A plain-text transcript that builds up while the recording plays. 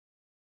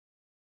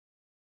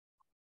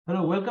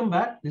Hello, welcome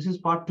back. This is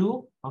part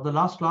two of the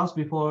last class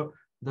before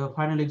the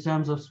final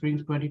exams of spring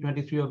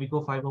 2023 of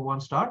ECO 501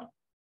 start.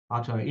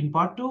 In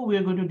part two, we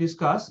are going to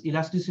discuss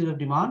elasticity of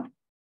demand.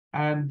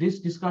 And this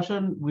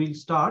discussion will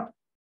start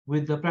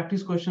with the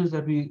practice questions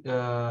that we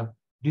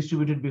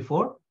distributed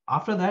before.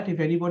 After that, if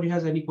anybody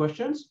has any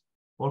questions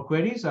or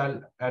queries,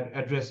 I'll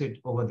address it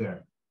over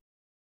there.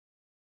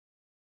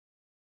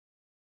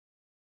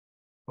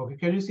 Okay,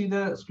 can you see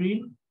the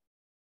screen?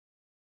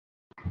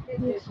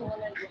 Yes,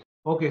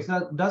 Okay,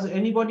 so does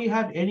anybody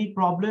have any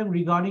problem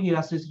regarding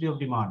elasticity of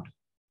demand?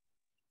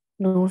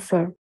 no,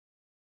 sir.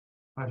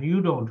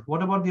 You don't.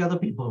 What about the other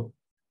people?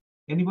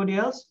 Anybody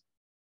else?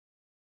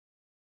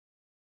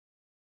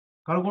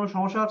 কারো কোনো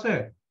সমস্যা আছে?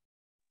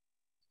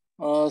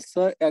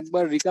 Sir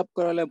একবার recap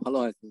করালে ভালো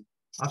হয় sir.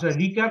 আচ্ছা,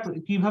 recap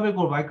কিভাবে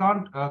করব? I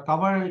can't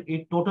cover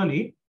it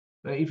totally.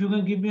 If you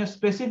can give me a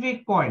specific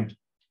point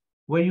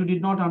where you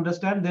did not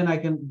understand, then I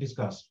can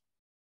discuss.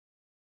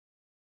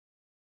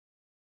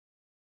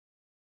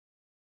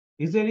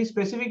 Is there any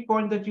specific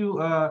point that you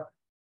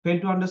fail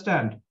to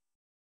understand?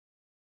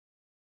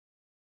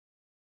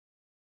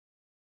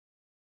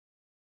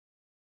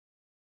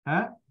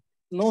 হ্যাঁ?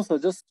 No sir,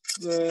 just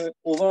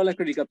overall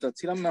একটা recap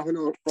চাচ্ছিলাম, না হলে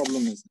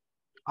problem নেই sir.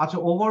 আচ্ছা,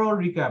 overall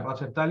recap.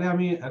 আচ্ছা, তাহলে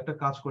আমি একটা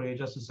কাজ করি,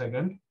 জাস্ট আ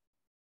সেকেন্ড।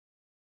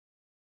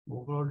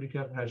 ওভারঅল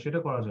রিক্যাপ, হ্যাঁ, সেটা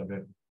করা যাবে।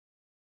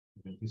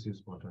 This is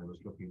what I was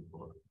looking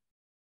for.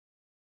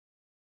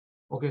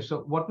 Okay, so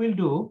what we'll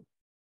do,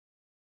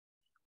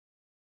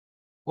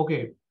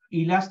 okay,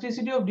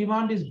 elasticity of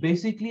demand is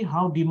basically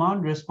how demand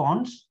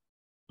responds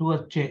to a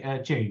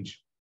change.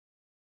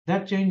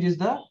 That change is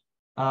the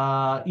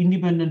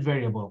independent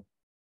variable.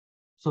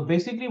 So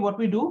basically what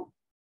we do,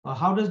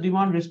 how does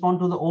demand respond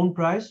to the own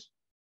price?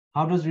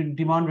 How does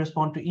demand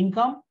respond to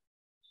income?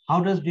 How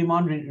does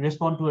demand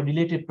respond to a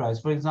related price?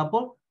 For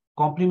example,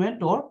 complement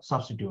or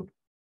substitute.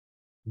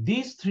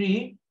 These three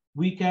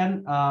we can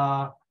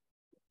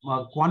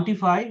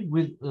quantify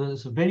with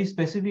a very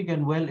specific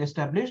and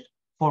well-established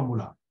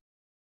formula.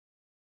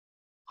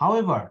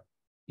 However,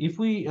 if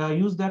we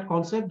use that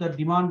concept that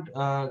demand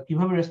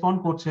কিভাবে respond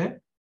করছে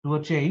to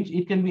a change,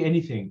 it can be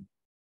anything.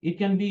 It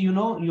can be,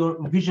 your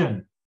vision.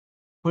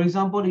 For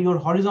example, your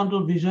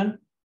horizontal vision,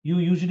 you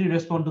usually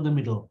respond to the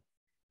middle.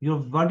 Your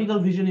vertical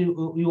vision,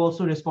 you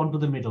also respond to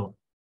the middle.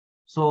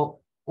 So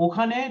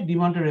ওখানে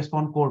demand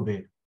respond করবে.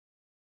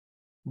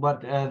 But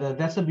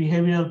that's a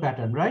behavioral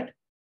pattern, right?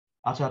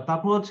 আচ্ছা,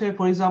 তারপর হচ্ছে,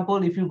 for example,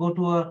 if you go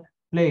to a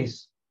place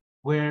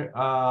where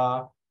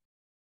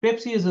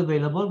Pepsi is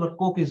available, but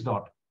Coke is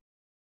not.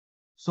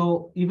 So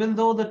even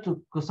though the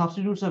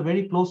substitutes are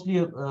very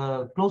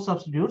close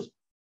substitutes,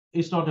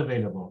 it's not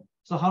available.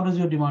 So how does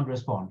your demand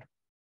respond?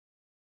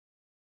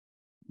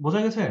 বোঝা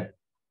গেছে?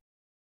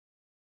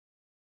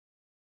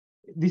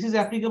 This is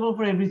applicable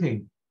for everything,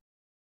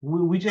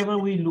 whichever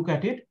we look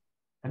at it.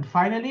 And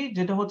finally,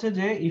 যেটা হচ্ছে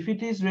যে, if it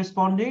is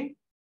responding,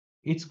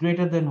 it's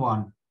greater than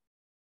 1.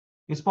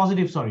 It's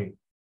positive, sorry.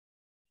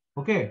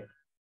 Okay.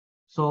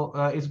 So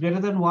it's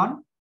greater than 1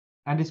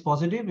 and it's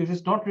positive. If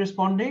it's not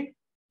responding,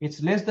 it's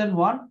less than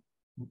 1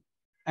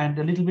 and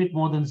a little bit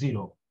more than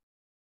 0.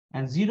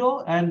 And 0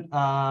 and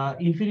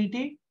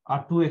infinity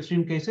are two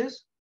extreme cases.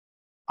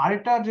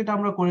 আরেকটা যেটা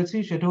আমরা করেছি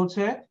সেটা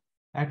হচ্ছে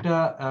একটা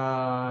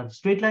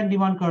straight line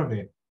demand curve.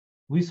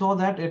 We saw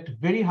that at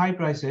very high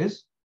prices,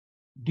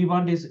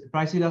 demand is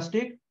price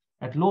elastic.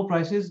 At low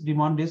prices,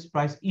 demand is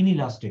price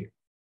inelastic.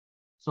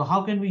 So how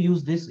can we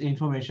use this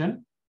information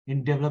in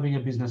developing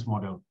a business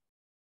model?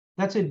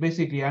 That's it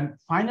basically. And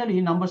finally,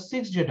 number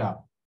 6, jeta,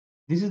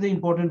 this is the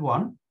important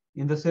one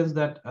in the sense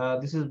that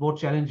this is both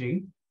challenging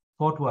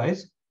thought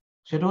wise.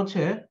 সেটা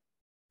হচ্ছে,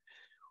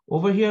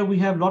 over here we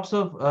have lots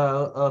of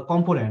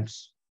components.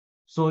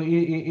 So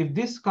if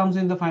this comes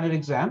in the final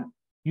exam,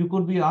 you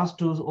could be asked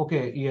to,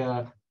 okay,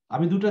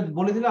 আমি দুটো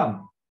বলে দিলাম,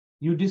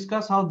 you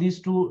discuss how these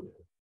two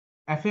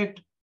affect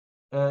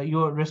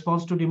your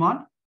response to demand,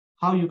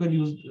 how you can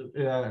use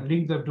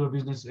link them to a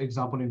business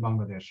example in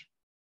Bangladesh.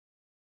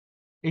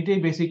 It is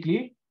basically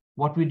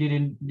what we did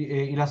in the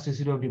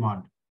elasticity of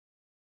demand.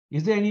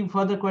 Is there any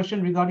further question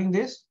regarding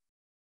this?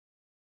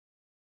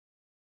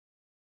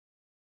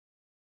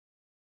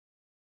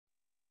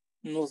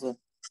 No sir.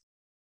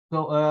 So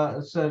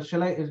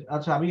shall I,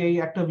 আচ্ছা, আমি এই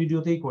একটা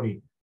ভিডিওতেই করি,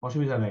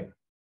 অসুবিধা নাই.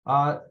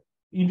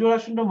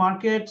 Introduction to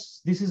markets,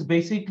 this is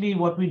basically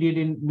what we did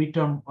in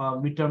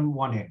midterm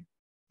 1A,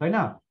 right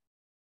now.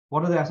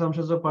 What are the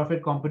assumptions of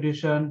perfect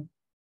competition?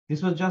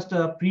 This was just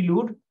a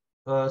prelude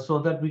so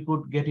that we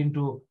could get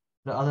into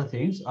the other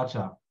things.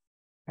 আচ্ছা,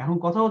 এখন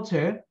কথা হচ্ছে,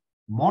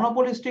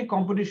 monopolistic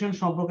competition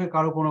সম্পর্কে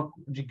কারো কোনো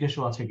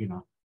জিজ্ঞাসা আছে কিনা?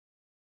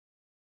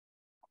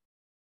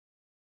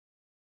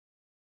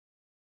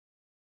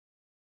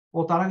 ও,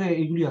 তার আগে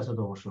এইগুলি আছে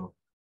তো অবশ্য।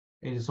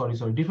 এই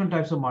sorry different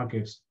types of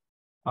markets.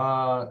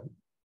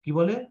 কি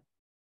বলে?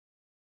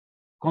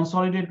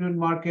 Consolidated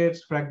markets,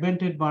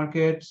 fragmented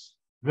markets,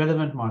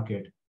 relevant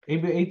market.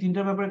 এই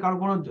তিনটার ব্যাপারে কারো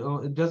কোনো,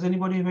 does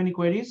anybody have any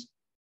queries?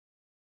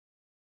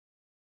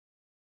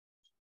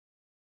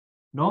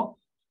 No?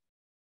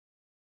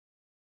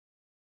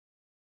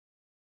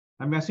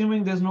 I'm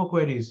assuming there's no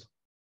queries.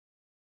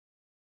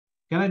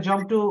 Can I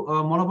jump to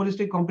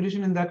monopolistic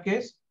competition in that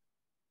case?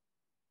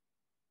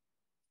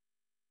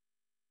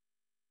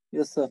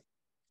 Yes, sir.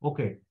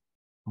 Okay.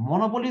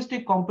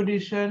 Monopolistic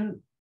competition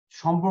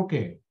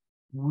সম্পর্কে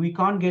we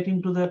can't get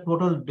into the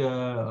total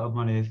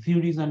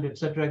theories and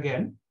etc.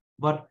 again,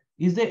 but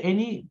is there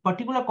any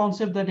particular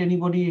concept that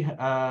anybody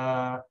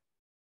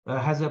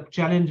has a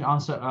challenge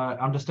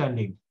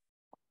understanding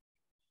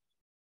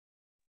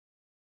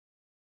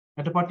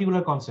at a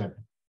particular concept?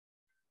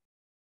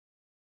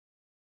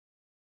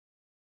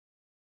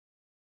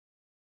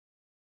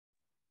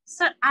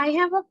 Sir, I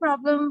have a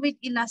problem with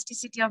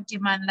elasticity of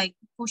demand, like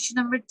question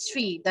number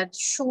 3, that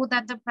show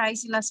that the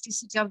price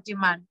elasticity of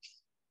demand.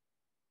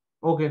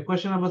 Okay,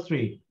 question number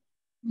 3.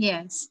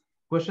 Yes.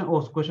 Question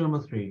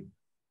number 3.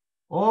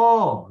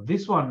 Oh,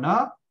 this one,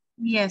 nah?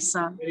 Yes,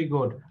 sir. Very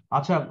good.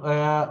 Acha,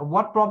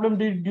 what problem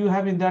do you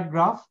have in that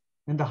graph?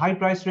 In the high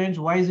price range,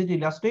 why is it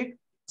elastic?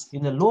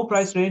 In the low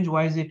price range,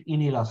 why is it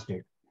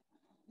inelastic?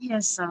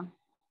 Yes, sir.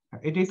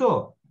 It to?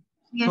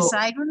 Yes, So,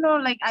 I don't know,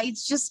 like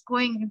it's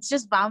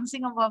just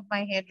bouncing above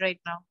my head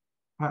right now.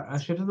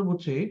 সেটা তো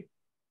বুঝছি.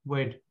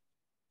 Wait,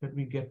 let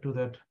me get to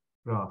that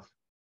graph.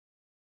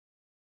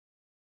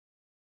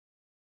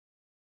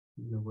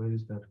 Where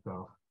is that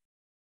graph?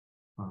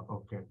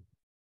 Okay.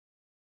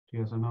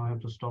 Yes, so now I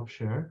have to stop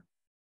share.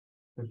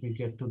 Let me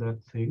get to that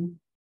thing.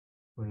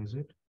 Where is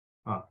it?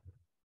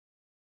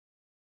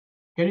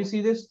 Can you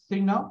see this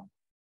thing now?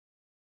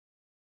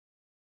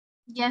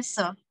 Yes,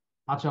 sir.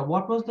 Acha,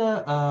 what was the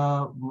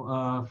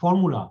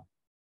formula?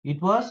 It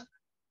was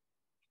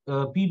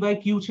P by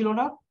Q chilo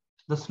na?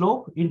 The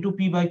slope into P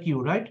by Q,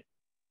 right?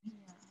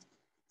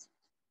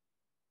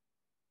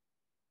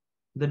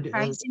 The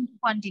Price into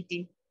quantity.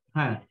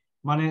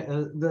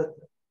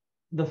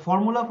 The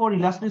formula for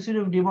elasticity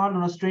of demand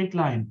on a straight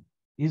line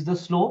is the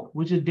slope,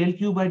 which is del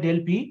Q by del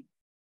P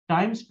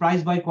times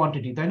price by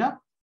quantity, তাই না?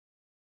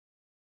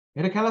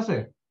 এটা খেয়াল আছে?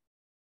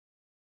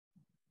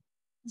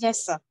 Yes,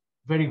 sir.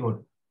 Very good.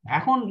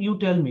 এখন you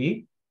tell me,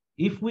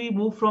 if we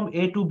move from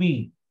A to B,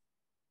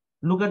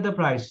 look at the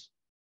price.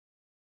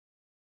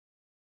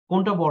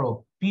 কোনটা বড়?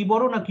 P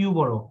বড় না Q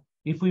বড়?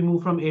 If we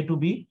move from A to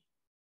B,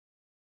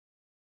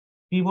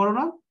 P বড়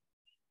না?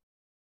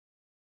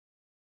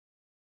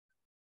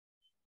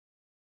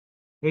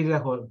 এই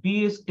দেখো, P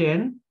is 10,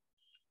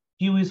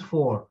 Q is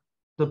 4.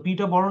 So P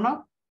টা বড় না?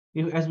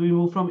 As we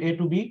move from A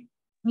to B?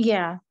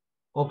 Yeah.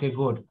 Okay,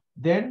 good.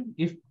 Then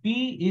if P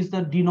is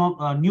the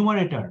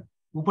numerator,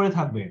 উপরে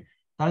থাকবে,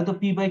 তাহলে তো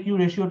P by Q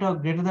রেশিওটা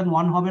greater than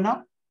 1 হবে না?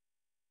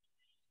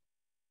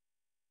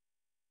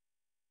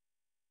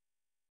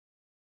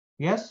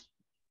 Yes?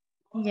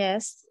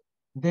 Yes.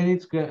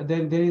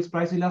 Then there is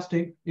price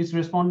elastic. It's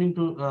responding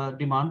to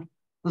demand.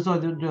 Sorry,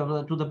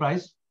 to the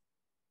price.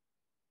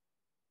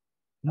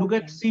 Look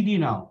at CD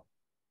now.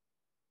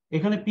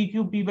 এখানে PQ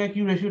P by Q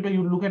ratio,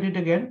 you look at it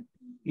again.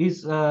 Is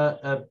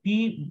P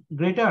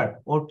greater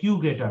or Q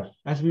greater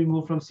as we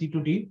move from C to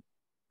D?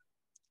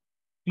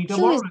 Q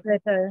is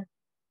greater.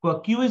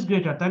 Q is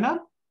greater, তাই না?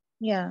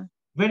 Yeah.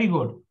 Very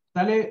good.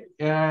 তাহলে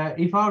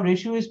if our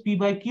ratio is P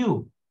by Q,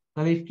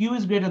 তাহলে if Q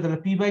is greater, তাহলে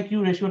P by Q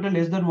ratio টা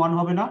less than 1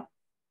 হবে না?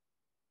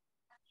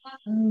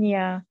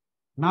 Yeah.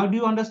 Now do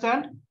you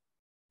understand?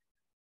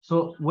 So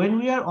when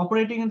we are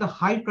operating in the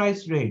high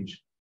price range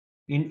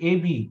in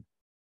AB,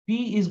 P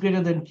is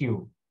greater than Q.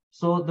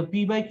 So the P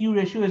by Q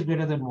ratio is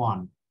greater than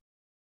 1.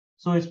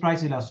 So it's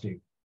price elastic.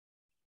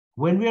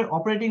 When we are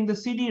operating the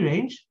CD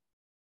range,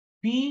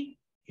 P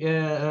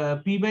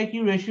by Q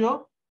ratio,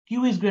 Q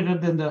is greater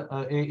than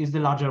is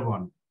the larger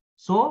one.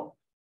 So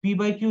P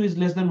by Q is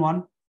less than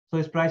 1. So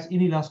it's price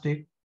inelastic.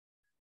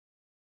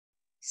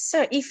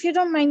 Sir, if you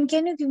don't mind,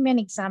 can you give me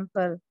an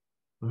example?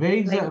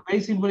 Very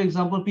simple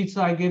example. Pizza.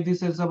 I gave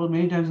this example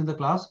many times in the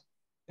class.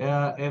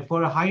 For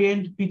a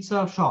high-end pizza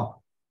shop,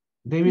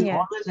 they will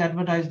always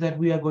advertise that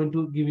we are going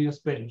to give you a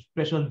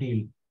special deal,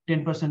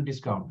 10%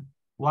 discount.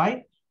 Why?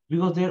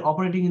 Because they're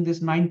operating in this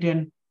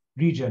 9-10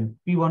 region,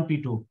 P1,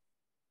 P2.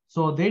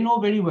 So they know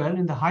very well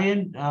in the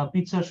high-end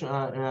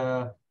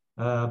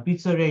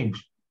pizza range,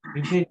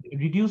 if they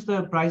reduce the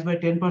price by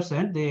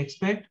 10%, they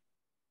expect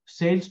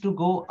sales to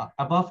go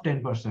above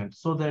 10%,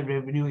 so their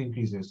revenue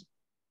increases.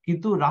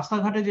 কিন্তু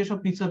রাস্তাঘাটে যেসব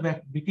pizza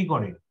বিক্রি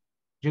করে,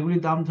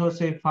 যেগুলির দাম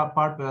ধরছে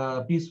per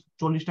piece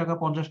 40 টাকা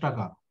 50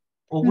 টাকা,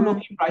 ওগুলো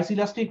কি প্রাইস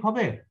ইলাস্টিক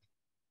হবে?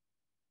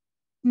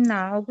 না,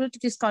 ওগুলো তো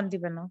ডিসকাউন্ট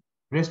দিবে না।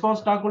 রেসপন্স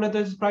না করলে তো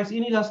price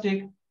inelastic.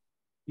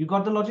 You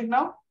got the logic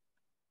now?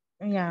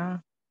 Yeah.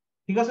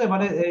 ঠিক আছে,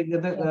 মানে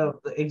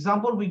the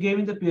example we gave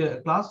in the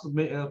class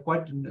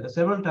quite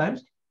several times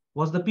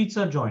was the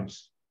pizza joints.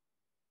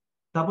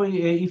 তারপর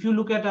if you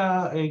look at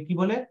কি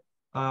বলে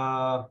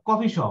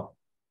coffee shop,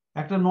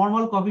 একটা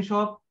normal coffee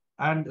shop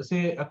and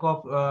say a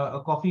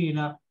coffee in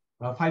a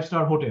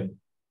 5-star hotel,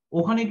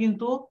 ওখানে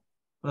কিন্তু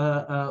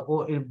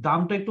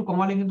দামটা একটু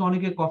কমালে কিন্তু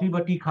অনেকে কফি বা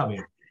টি খাবে।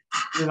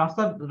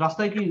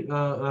 রাস্তায় কি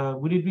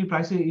will it be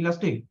price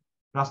elastic?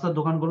 রাস্তার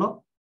দোকানগুলো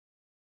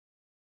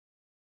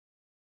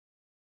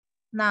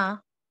না।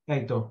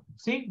 এই তো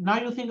see now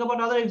you think about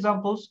other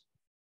examples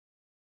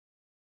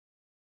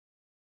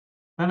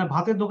না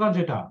ভাতের দোকান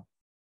যেটা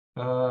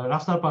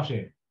রাস্তার পাশে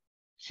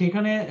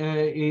সেখানে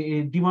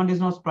demand is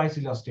not price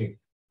elastic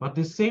but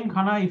the same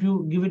khana if you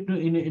give it to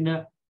in a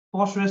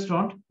posh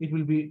restaurant it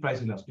will be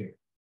price elastic.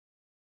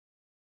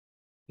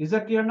 Is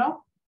that clear now?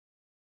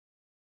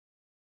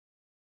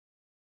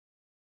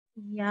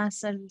 Yeah,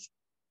 sir.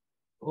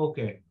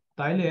 Okay,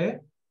 তাইলে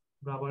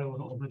আবার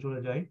ওখানে চলে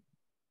যাই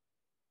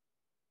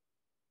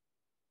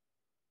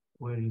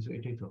where is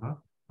এটাই তো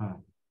হ্যাঁ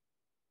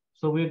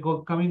so we're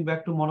coming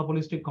back to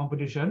monopolistic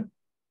competition.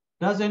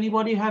 Does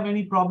anybody have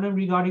any problem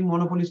regarding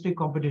monopolistic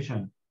competition?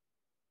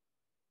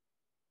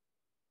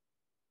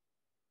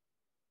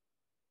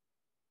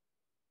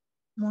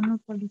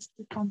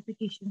 Monopolistic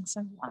competitions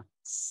and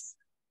what's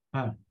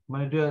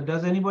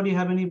Does anybody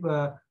have any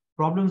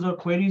problems or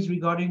queries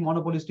regarding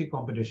monopolistic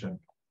competition?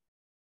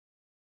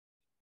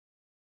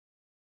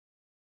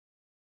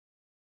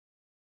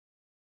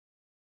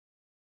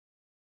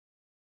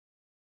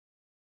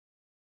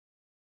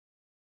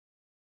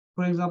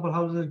 For example,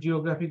 how does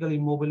geographical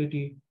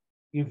immobility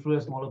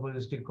influence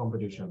monopolistic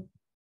competition?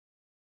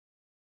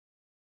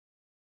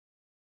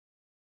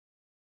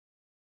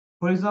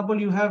 For example,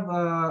 you have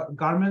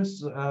garments,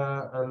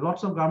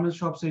 lots of garment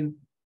shops in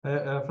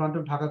front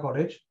of Dhaka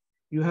College.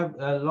 You have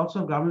lots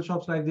of garment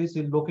shops like this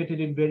located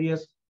in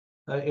various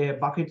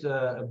buckets,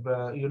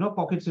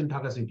 pockets in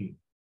Dhaka city.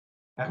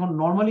 এখন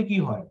normally কি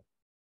হয়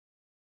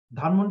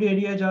ধানমন্ডি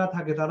এরিয়ায় যারা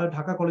থাকে তারা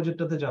ঢাকা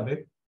কলেজেরটাতে যাবে.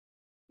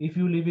 If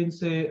you live in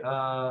say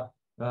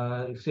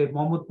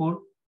Mohammadpur,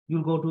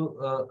 you'll go to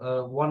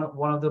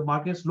one of the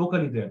markets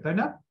locally there, তাই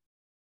না?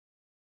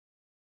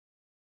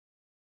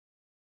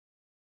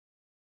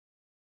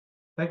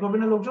 তাই করবে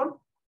না লোকজন?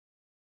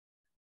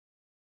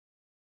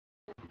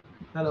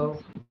 হ্যালো,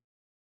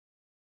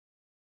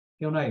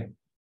 কেউ নাই?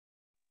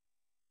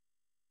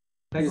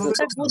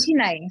 বুঝি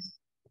নাই।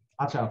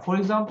 আচ্ছা, for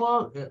example,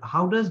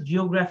 how does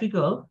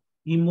geographical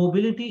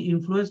immobility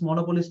influence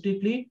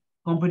monopolistically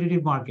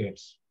competitive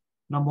markets?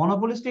 Now,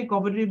 monopolistic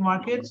competitive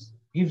markets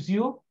gives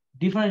you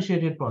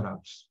differentiated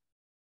products.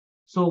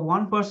 So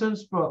one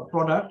person's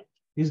product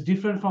is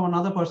different from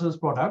another person's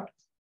product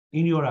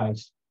in your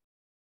eyes.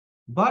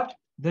 But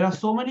there are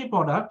so many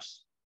products,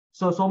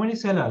 so many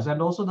sellers, and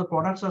also the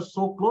products are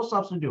so close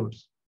substitutes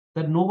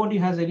that nobody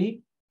has any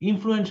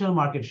influential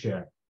market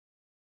share.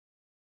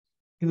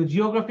 কিন্তু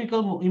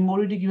geographical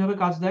immobility কিভাবে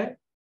কাজ দেয়?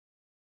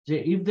 যে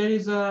if there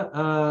is a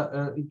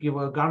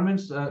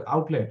garments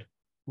outlet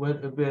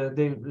where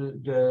they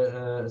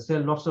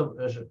sell lots of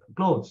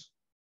clothes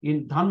in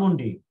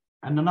Dhanmondi,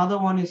 and another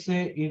one is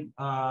say in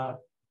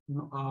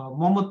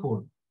Mohammadpur.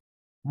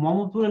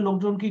 Mohammadpurer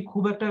লোকজন কি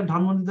খুব একটা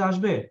ধানমন্ডিতে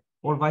আসবে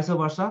or vice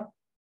versa?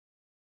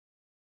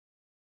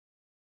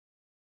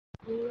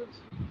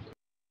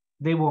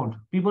 They won't.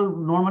 People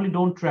normally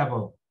don't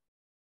travel.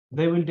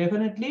 They will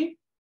definitely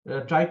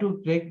try to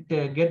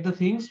get the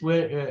things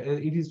where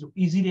it is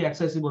easily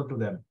accessible to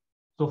them.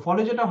 So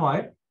ফলে যেটা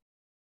হয়,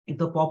 if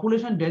the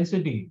population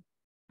density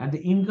and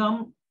the income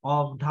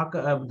of Dhaka,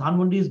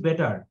 Dhanmondi is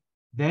better,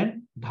 then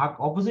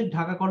opposite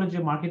Dhaka College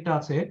যে মার্কেটটা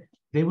আছে,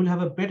 they will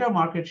have a better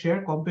market share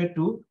compared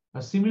to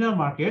a similar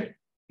market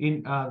in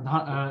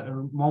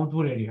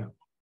Mohammadpur area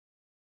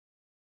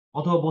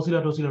অথবা বসিলা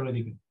টসিলার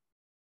ওইদিকে।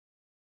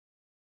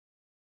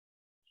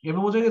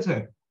 এবার বোঝা গেছে?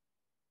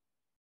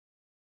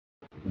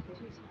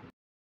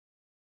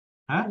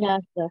 হ্যাঁ?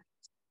 Yes, sir.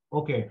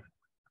 Okay.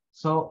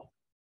 So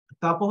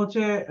তারপর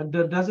হচ্ছে,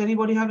 does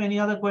anybody have any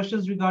other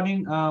questions regarding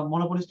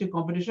monopolistic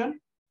competition?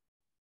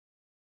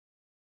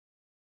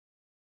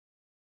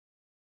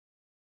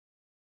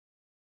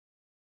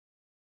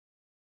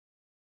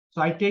 So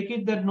I take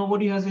it that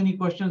nobody has any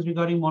questions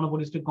regarding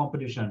monopolistic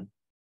competition.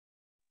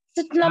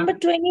 So number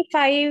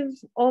 25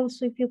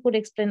 also, if you could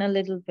explain a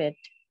little bit.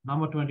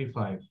 Number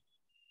 25.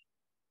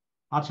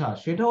 আচ্ছা,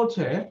 সেটা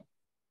হচ্ছে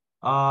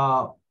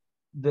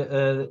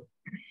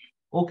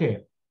okay.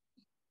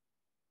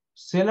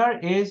 Seller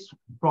A's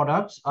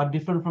products are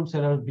different from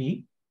seller B.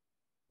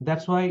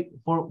 That's why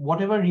for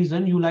whatever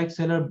reason you like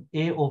seller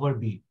A over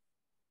B.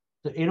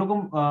 So এরকম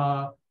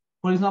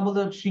for example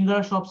the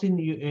Shingara shops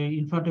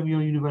in front of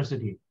your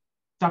university.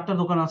 চারটা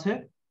দোকান আছে,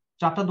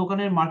 চারটা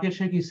দোকানের market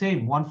share কি same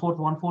 1/4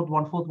 1/4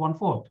 1/4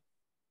 1/4?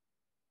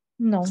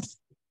 No.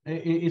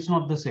 It's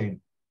not the same.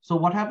 So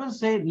what happens,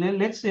 say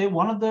let's say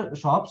one of the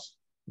shops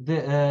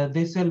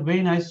they sell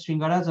very nice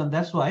shingaras, and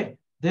that's why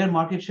their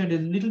market share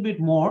is a little bit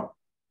more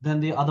than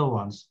the other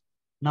ones.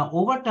 Now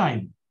over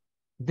time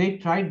they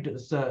tried,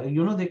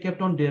 they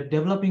kept on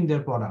developing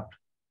their product.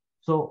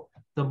 So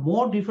the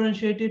more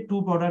differentiated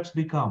two products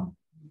become,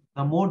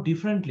 the more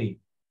differently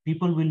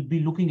people will be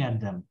looking at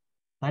them.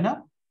 তাই না?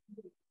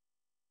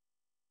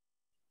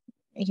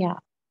 Yeah.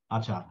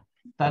 আচ্ছা,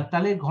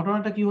 তাহলে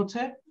ঘটনাটা কি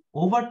হচ্ছে,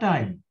 over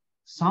time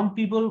some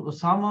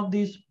of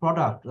these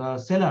product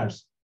sellers,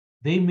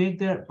 they make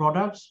their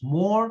products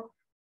more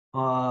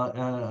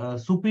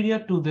superior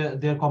to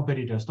their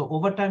competitors. তো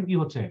over time কি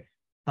হচ্ছে,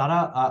 তারা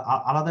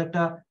আলাদা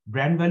একটা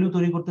ব্র্যান্ড ভ্যালু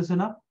তৈরি করতেছে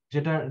না,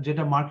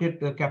 যেটা মার্কেট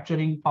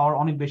ক্যাপচারিং পাওয়ার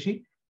অনেক বেশি,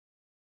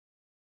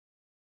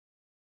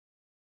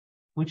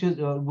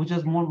 which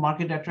is more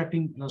market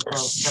attracting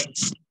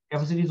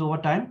capacities over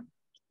time.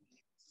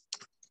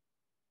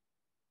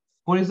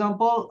 For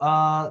example,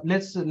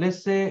 let's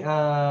say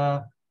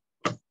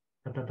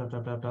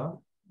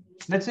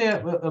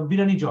a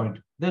biryani joint.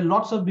 There are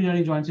lots of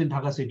biryani joints in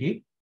Dhaka city,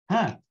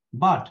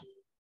 but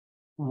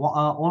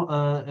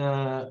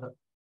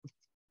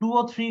 2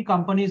 or 3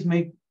 companies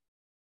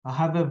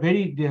have a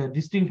very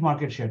distinct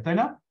market share, তাই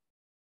না?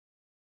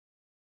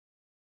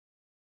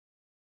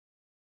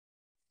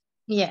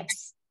 Yes.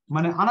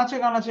 মানে আনাচে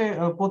কানাচে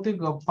প্রত্যেক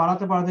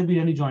পাড়াতে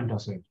biryani joint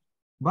আছে,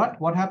 but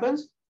what happens,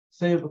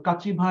 say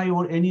Kachi Bhai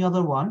or any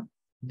other one,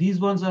 these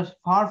ones are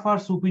far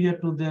superior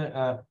to their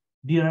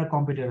dearer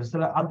competitors. So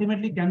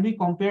ultimately, can we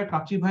compare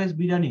Kachi Bhai's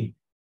biryani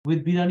with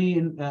biryani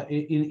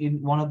in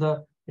one of the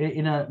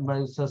in a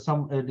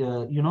some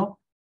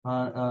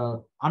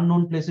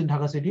unknown place in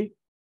Dhaka city?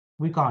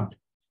 We can't.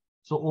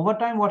 So over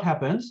time what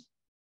happens,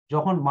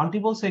 যখন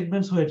multiple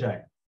segments হয়ে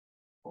যায়,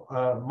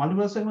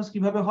 multiple segments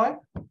কিভাবে হয়?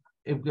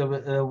 If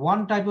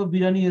one type of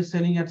biryani is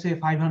selling at say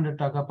 500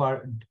 taka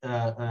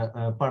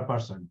per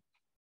person,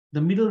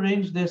 the middle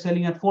range they're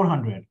selling at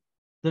 400,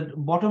 the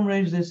bottom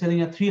range they're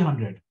selling at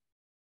 300,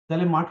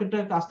 তাহলে মার্কেটটা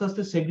আস্তে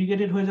আস্তে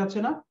segregated হয়ে যাচ্ছে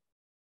না?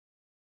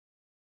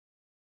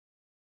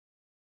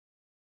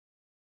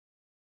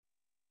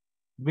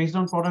 Based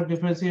on product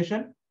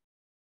differentiation.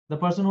 The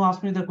person who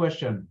asked me the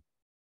question.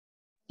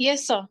 Yes,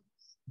 sir.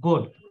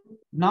 Good.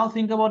 Now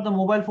think about the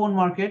mobile phone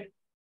market.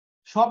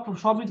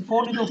 সবই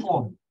phone তো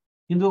phone,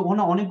 কিন্তু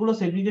অনেকগুলো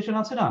সেগ্রিগেশন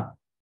আছে না?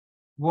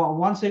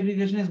 One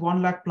segregation is 1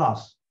 lakh plus,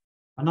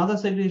 another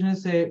segregation is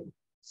say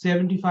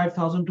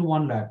 75,000 to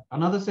 1 lakh,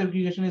 another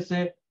segregation is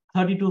say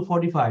 30 to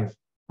 45,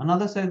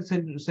 another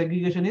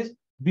segregation is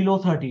below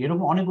 30.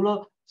 এরকম অনেকগুলো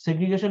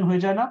segregation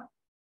হয়ে যায় না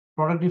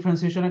product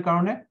differentiation এর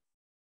কারণে?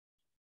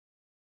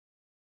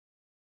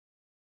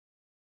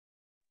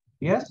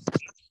 Yes?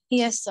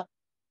 Yes, sir.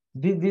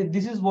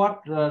 This is what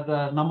the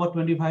number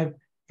 25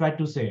 tried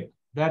to say,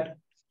 that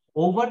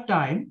over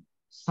time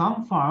some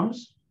farms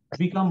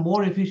become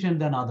more efficient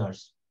than others.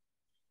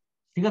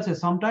 ঠিক আছে?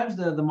 Sometimes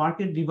the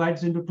market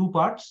divides into 2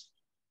 parts,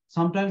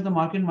 sometimes the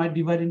market might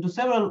divide into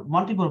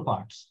multiple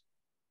parts.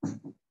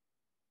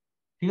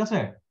 ঠিক আছে?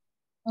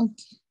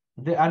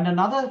 Okay. And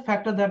another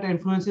factor that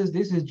influences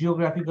this is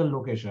geographical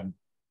location.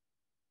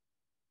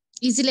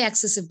 Easily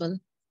accessible.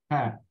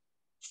 হ্যাঁ,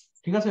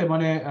 ঠিক আছে,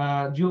 মানে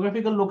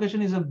geographical location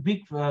is a big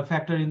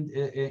factor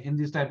in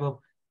this type of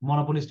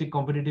monopolistic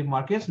competitive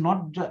markets. Not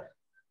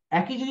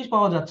একই জিনিস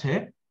পাওয়া যাচ্ছে,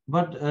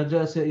 but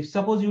just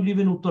suppose you live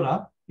in Uttara,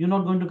 you're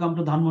not going to come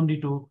to Dhanmondi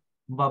to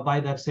buy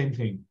that same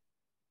thing.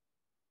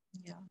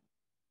 Yeah.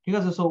 ঠিক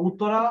আছে? So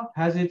Uttara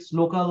has its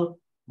local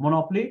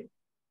monopoly,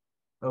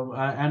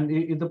 and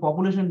if the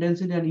population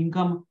density and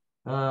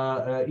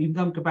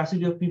income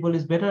capacity of people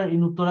is better in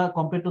Uttara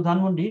compared to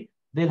Dhanmondi,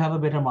 they'll have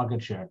a better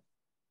market share.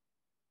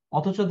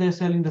 অথচ they're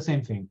selling the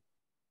same thing.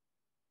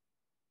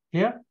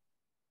 Clear?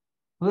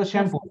 The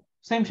shampoo,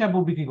 same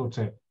shampoo বিক্রি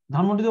করছে,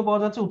 ধানমন্ডিতেও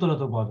পাওয়া যাচ্ছে,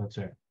 উত্তরাতেও পাওয়া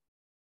যাচ্ছে.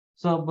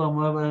 So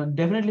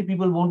definitely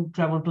people won't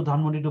travel to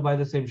Dhanmondi to buy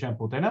the same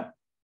shampoo, তাই না?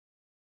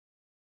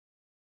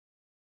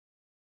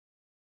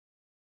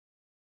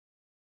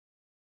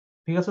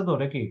 ঠিক আছে তো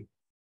নাকি?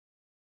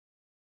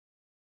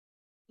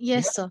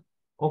 Yes, sir.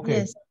 Okay.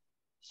 Yes.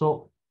 So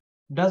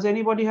does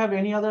anybody have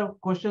any other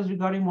questions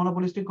regarding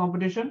monopolistic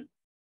competition?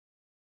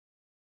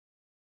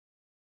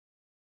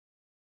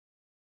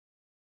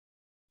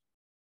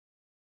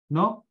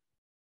 No?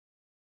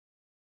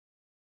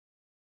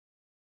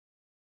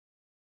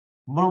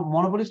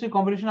 Monopolistic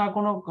competition আর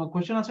কোনো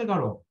question আছে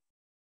কারো?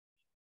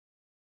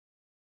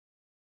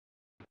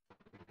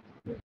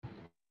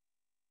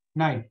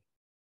 নাই.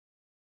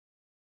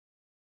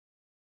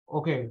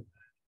 Okay.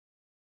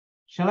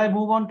 Shall I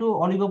move on to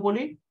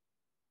oligopoly?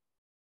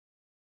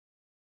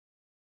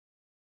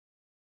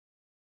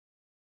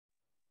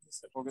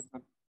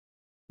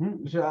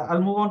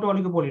 I'll move on to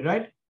oligopoly,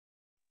 right?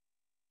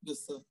 Yes,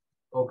 sir.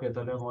 Okay,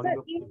 তাহলে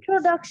oligopoly.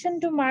 Introduction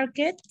to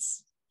markets.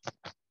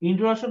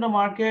 Introduction to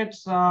markets,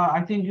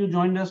 I think you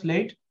joined us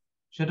late.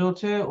 সেটা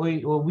হচ্ছে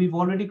we've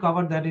already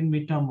covered that in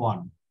midterm 1.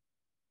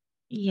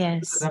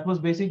 Yes. That was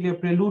basically a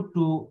prelude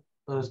to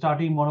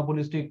starting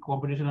monopolistic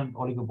competition and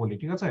oligopoly,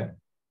 ঠিক আছে?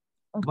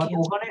 But Okay.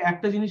 ওখানে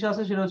একটা জিনিস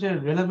আছে, সেটা হচ্ছে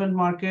relevant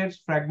markets,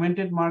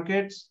 fragmented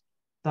markets,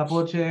 তারপর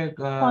হচ্ছে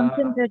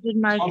Concentrated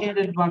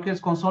market.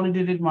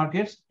 consolidated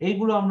markets.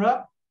 এইগুলো আমরা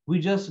we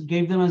just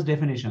gave them as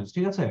definitions,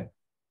 ঠিক আছে?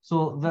 So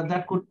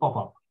that could pop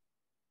up.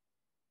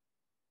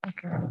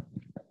 Okay.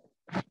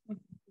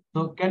 So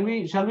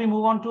shall we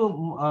move on to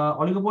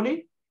oligopoly?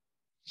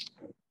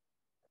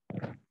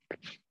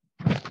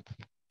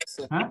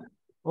 হ্যাঁ,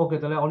 ওকে,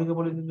 তাহলে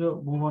oligopoly যদি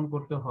move on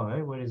করতে হয়,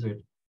 where is it?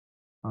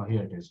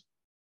 Here it is.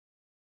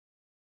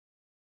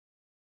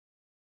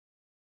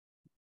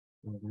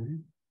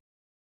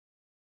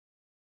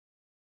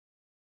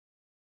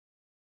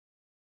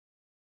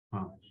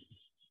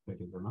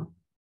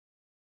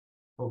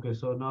 Okay,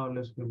 so now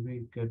let's quickly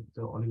get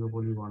the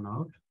oligopoly one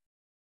out.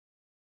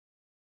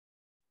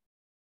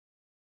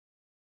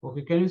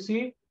 Okay, can you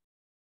see?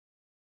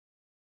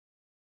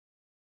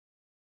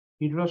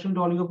 Introduction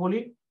to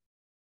oligopoly.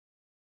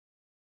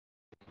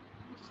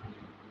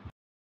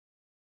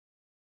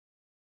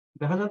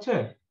 দেখা যাচ্ছে?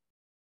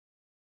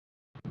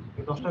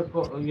 এই 10টা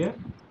ইয়ে?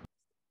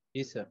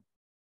 Yes, sir.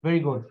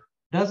 Very good.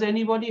 Does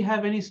anybody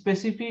have any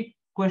specific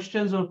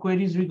questions or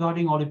queries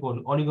regarding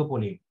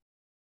oligopoly?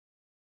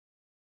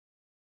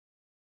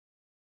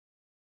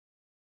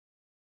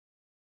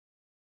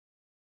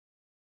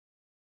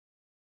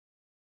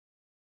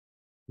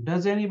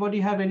 Does anybody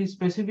have any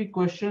specific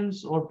questions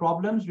or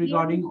problems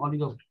regarding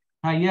oligopoly?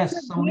 Yes,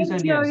 Sir, somebody game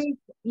said yes. theory,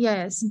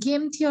 yes,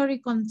 game theory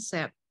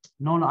concept.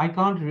 No, I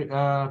can't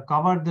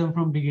cover them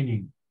from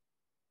beginning.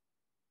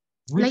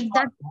 Which Like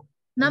that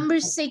number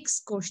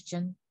 6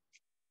 question.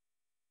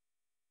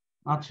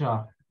 আচ্ছা,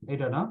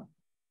 এটা না?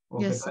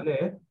 Okay, Yes, sir. তাহলে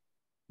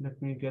let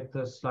me get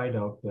the slide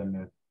out then.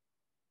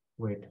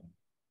 Wait.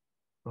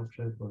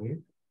 Share করি।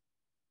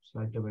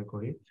 Slide টা বের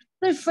করি।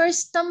 So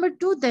first number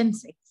 2, then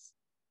 6.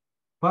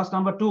 First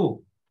number 2.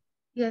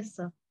 Yes,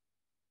 sir.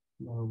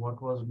 What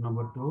was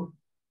number 2?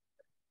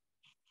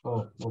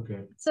 Oh,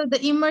 okay. So the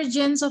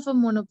emergence of a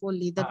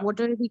monopoly, that what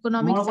are the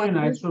economic Monopoly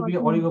না, it factors should be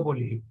causing-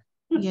 oligopoly.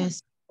 Yes.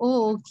 Oh,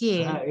 okay.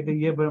 এটা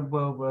ইয়ে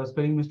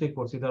spelling mistake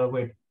করছি। তাহলে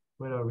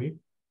where are we?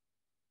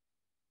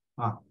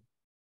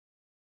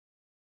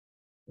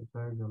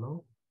 কোথায় গেল?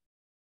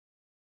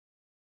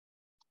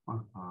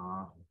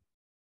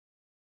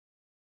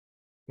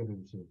 কেটে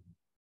দিচ্ছি।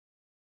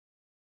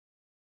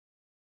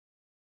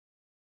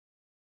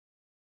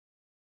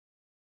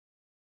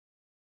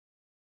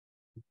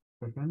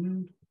 Second.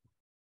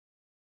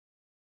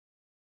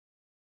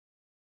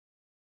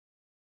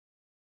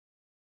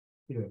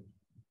 Here.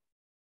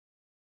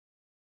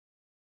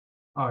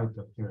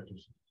 Here it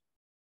is.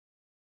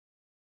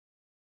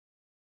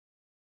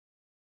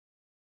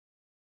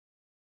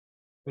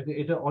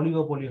 এটা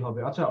অলিগোপলি হবে।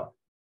 আচ্ছা,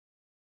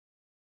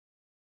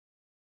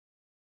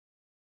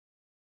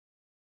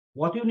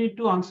 what you need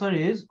to answer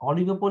is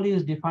oligopoly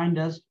is defined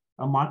as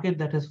a market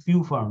that has few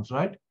firms,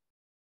 right?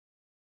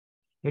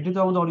 এটা তো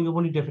আমাদের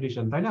oligopoly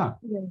definition, তাই না?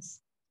 Yes.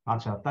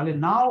 আচ্ছা, তাহলে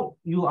now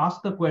you ask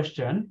the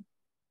question,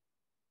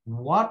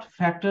 what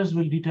factors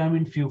will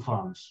determine few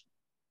firms?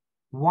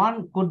 One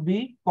could be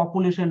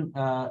population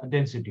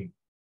density.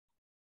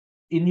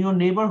 In your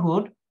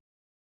neighborhood,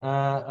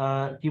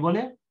 কি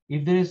বলে,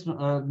 if there is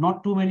not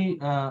too many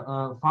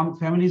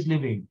families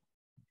living,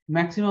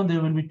 maximum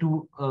there will be 2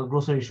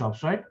 grocery shops,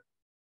 right?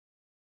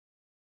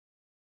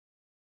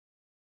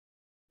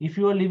 If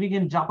you are living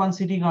in Japan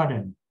City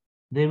Garden,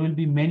 there will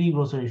be many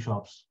grocery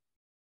shops.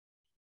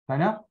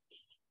 Right now?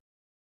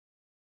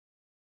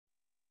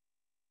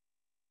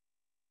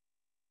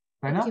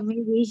 Okay,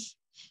 maybe.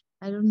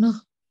 I don't know.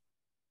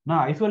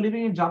 Now, if you are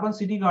living in Japan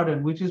City Garden,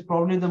 which is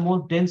probably the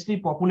most densely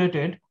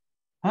populated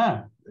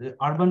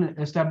urban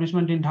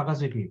establishment in Dhaka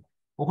City,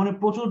 ওখানে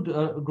প্রচুর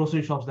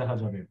grocery shops দেখা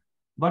যাবে.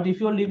 But if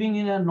you are living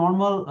in a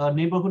normal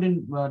neighborhood in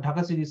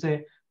Dhaka City, say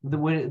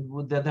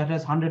that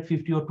has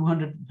 150 or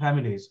 200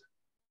 families,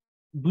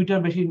 দুইটার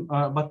বেশি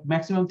but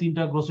maximum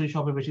 3টা grocery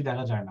shop এর বেশি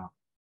দেখা যায় না.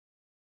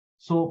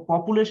 So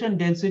population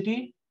density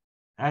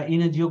in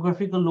a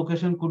geographical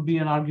location could be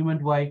an argument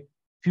why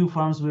few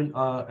firms will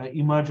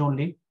emerge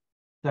only.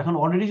 তো এখন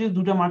already যে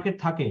দুটো মার্কেট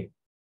থাকে,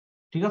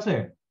 ঠিক আছে,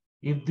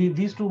 if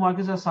these 2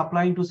 markets are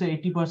supplying to say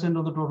 80%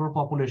 of the total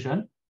population,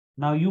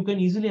 now you can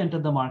easily enter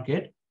the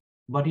market,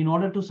 but in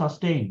order to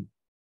sustain,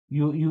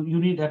 you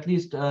need at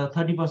least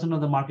 30% of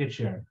the market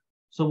share.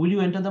 So will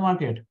you enter the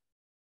market?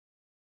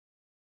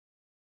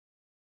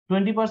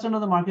 20%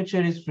 of the market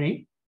share is free,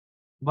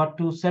 but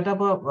to set up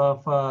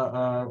a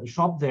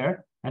shop there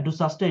and to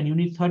sustain, you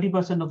need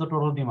 30% of the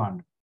total demand.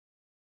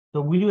 So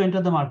will you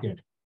enter the market?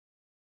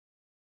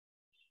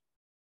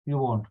 You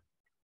won't.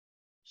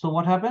 So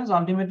what happens?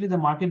 Ultimately,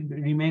 the market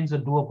remains a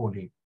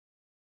duopoly.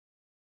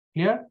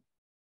 Clear?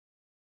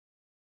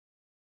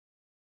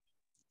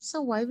 So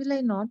why will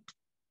I not?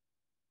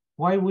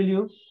 Why will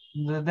you?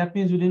 That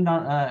means you didn't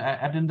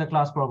attend the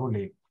class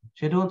properly.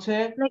 সেটা হচ্ছে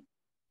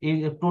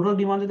total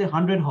demand যদি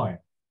 100 হয়,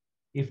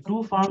 if 2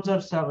 firms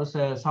are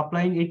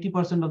supplying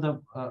 80% of the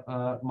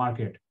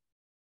market,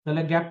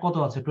 তাহলে gap কত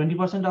আছে?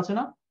 20% আছে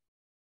না?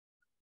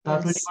 তার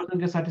 20%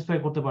 কে satisfy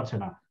করতে পারছে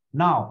না.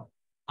 Now,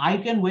 I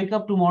can wake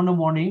up tomorrow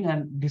morning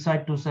and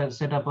decide to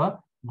set up a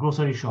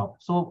grocery shop.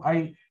 So I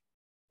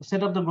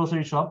set up the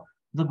grocery shop.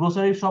 The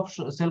grocery shop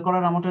sell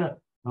করার আমাদের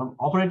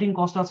operating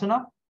cost আছে না?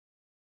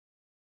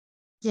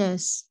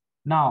 Yes.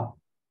 Now,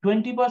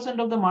 20%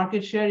 of the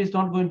market share is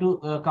not going to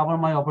cover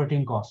my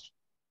operating cost.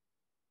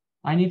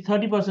 I need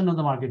 30% of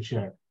the market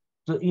share.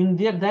 So in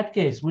that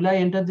case, will I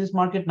enter this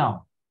market now?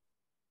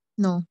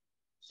 No.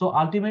 So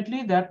ultimately,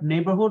 that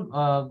neighborhood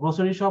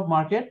grocery shop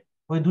market,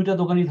 ওই দুইটা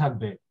দোকানই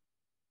থাকবে।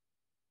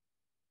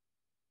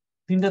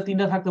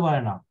 তিনটা থাকতে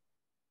পারে না।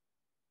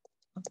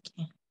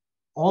 Okay.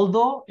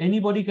 Although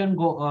anybody can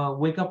go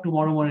wake up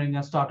tomorrow morning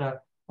and start a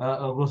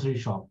grocery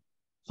shop.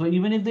 So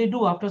even if they do,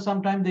 after some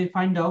time they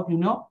find out, you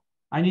know,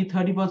 I need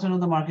 30% of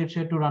the market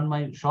share to run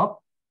my shop,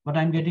 but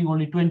I'm getting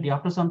only 20.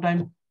 After some time,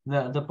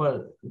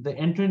 the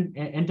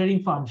entering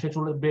firm সে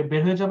চলে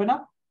বের হয়ে যাবে না?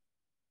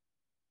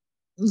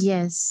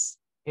 Yes.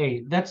 Hey,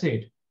 that's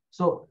it.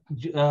 So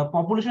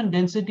population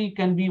density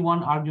can be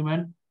one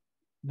argument.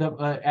 The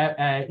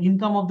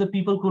income of the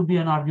people could be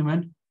an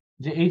argument.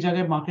 যে এই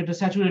জায়গায় মার্কেটে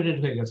saturated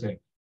হয়ে গেছে,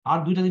 আর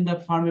দুইটা তিনটা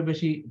ফার্মে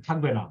বেশি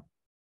থাকবে না।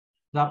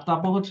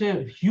 তারপর হচ্ছে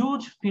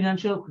হিউজ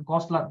ফিনান্সিয়াল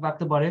কস্ট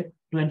লাগতে পারে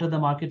to enter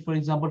the market, for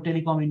example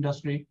telecom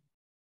industry.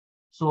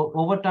 So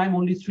over time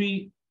only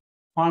 3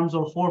 firms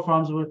or 4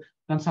 firms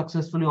can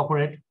successfully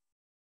operate.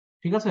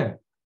 ঠিক আছে?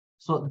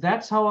 So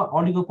that's how an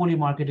oligopoly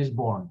market is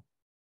born.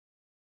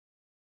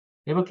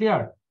 Ever clear?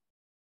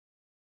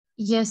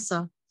 Yes,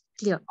 sir.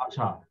 Clear.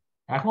 Acha.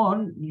 এখন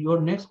your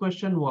next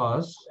question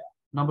was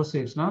number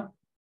 6, na?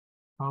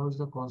 How is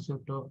the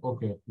concept of,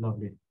 okay,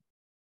 lovely.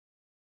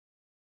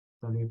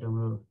 তাহলে এটা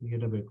আমরা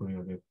এটা বের করি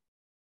আগে।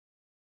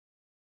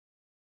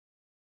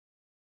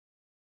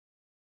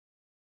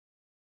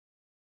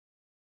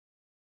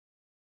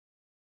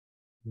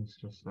 Just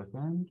a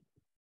second.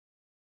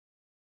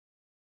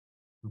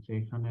 আচ্ছা,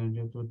 এখানে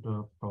যেহেতু একটা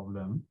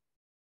problem,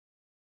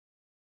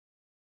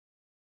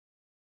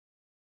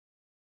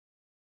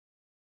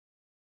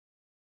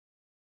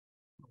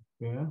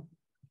 okay,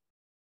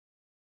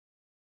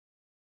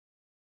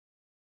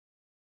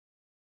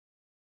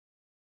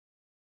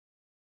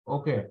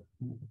 okay,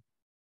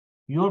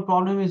 your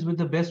problem is with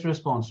the best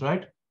response,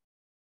 right?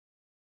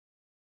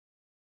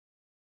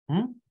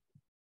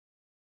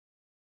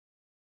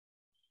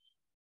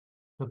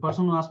 The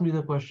person who asked me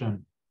the question.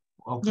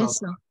 Yes,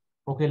 sir.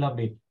 Okay,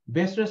 lovely.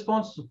 Best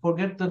response,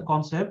 forget the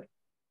concept.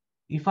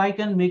 If I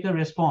can make a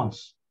response,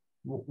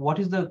 what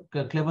is the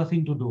clever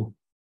thing to do?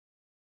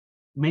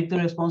 Make the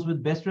response with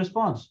best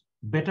response,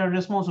 better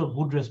response, or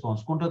good response.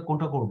 Konta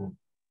korbo?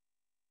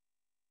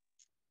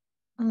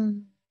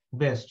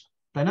 Best,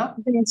 তাই না?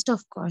 Best,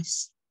 of course.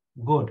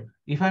 Good.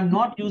 If I'm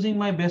not using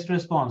my best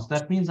response,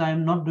 that means I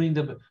am not doing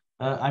the,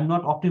 I'm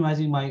not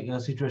optimizing my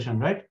situation,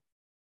 right?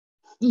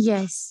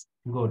 Yes.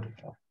 Good.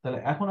 তাহলে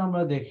এখন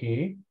আমরা দেখি,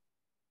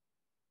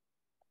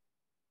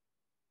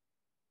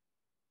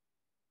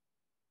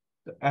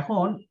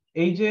 এখন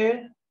এই যে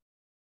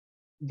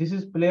this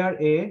is player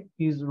A,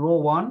 he's row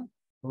 1,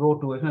 row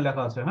 2, এখানে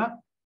লেখা আছে, হ্যাঁ?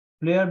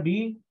 Player B,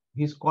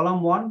 he's column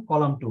 1,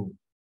 column 2.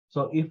 So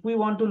if we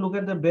want to look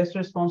at the best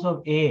response of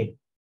A,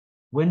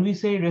 when we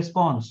say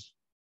response,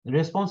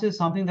 response is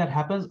something that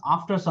happens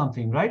after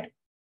something, right?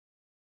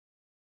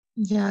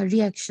 Yeah,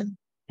 reaction.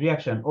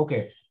 Reaction,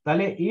 okay.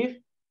 তাহলে if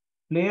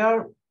player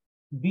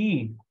B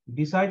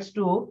decides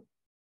to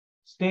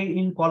stay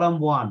in column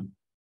 1,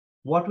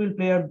 what will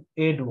player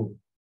A do?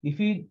 If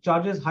he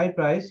charges high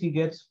price, he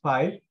gets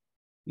 5.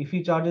 If he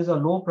charges a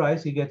low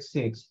price, he gets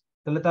 6.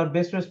 তাহলে তার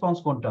best response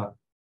কোনটা?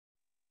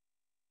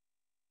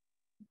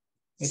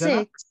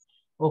 6.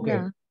 Okay,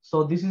 Yeah. so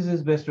this is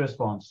his best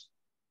response.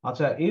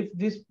 Acha, if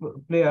this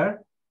player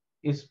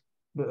is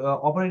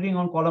operating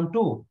on column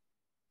 2,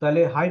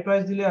 তাহলে high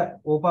price দিলে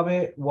ও পাবে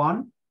 1,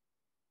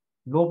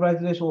 low price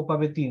দিলে ও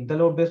পাবে 3,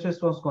 তাহলে ওর best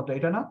response কোনটা?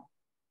 এটা না?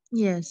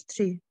 Yes,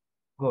 3.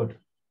 Good.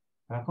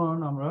 এখন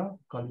আমরা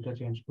কালিটা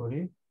চেঞ্জ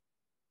করি।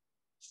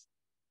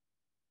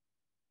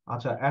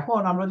 আচ্ছা,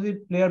 এখন আমরা যদি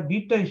প্লেয়ার বি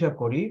টা হিসাব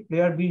করি,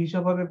 প্লেয়ার বি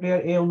হিসাব হবে প্লেয়ার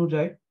এ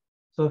অনুযায়ী।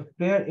 So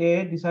player A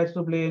decides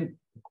to play in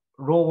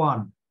row 1,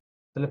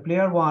 তাহলে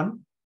প্লেয়ার 1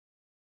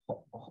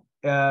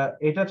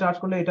 এটা চার্জ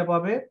করলে এটা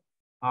পাবে,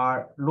 আর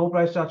লো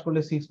প্রাইস চার্জ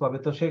করলে 6 পাবে।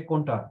 তো সে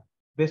কোনটা?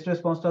 বেস্ট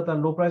রেসপন্সটা তার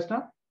লো প্রাইস না?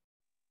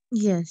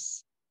 Yes.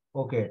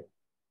 ওকে,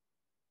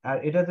 আর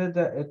এটাতে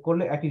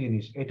করলে একই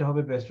জিনিস, এটা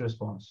হবে বেস্ট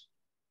রেসপন্স।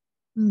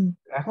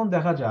 এখন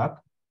দেখা যাক,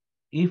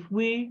 if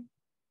we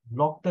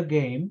lock the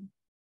game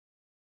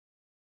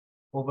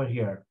over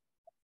here,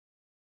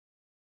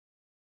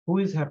 who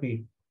is happy,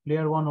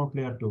 player 1 or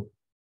player 2?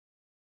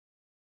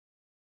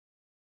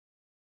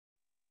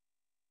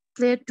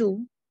 Player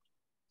 2.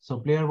 So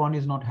player 1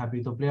 is not happy,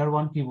 so player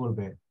 1 কি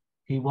বলবে?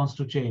 He wants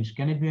to change.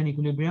 Can it be an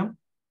equilibrium?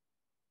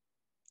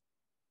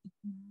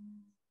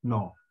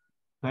 No,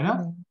 তাই না?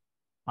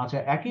 আচ্ছা,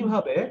 একই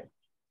ভাবে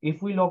if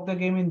we lock the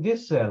game in this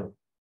cell,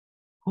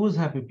 who's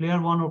happy, player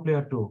 1 or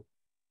player 2?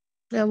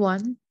 Player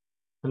 1.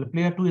 So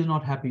player 2 is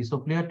not happy, so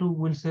player 2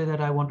 will say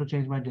that I want to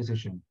change my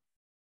decision.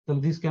 So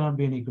this cannot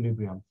be an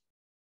equilibrium.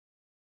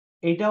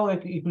 এটাও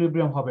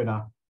equilibrium হবে না,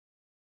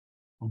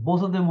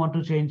 both of them want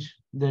to change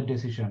their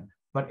decision,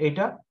 but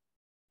এটা,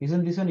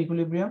 isn't this an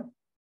equilibrium?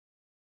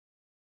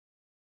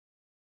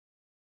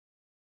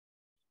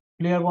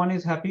 Player 1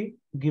 is happy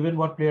given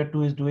what player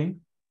 2 is doing.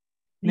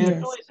 Player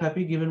 2 is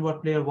happy given what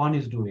player 1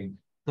 is doing.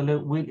 So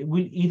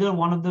will either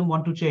one of them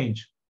want to change?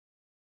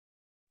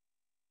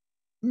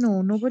 No,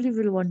 nobody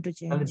will want to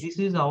change. And this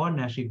is our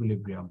Nash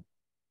equilibrium.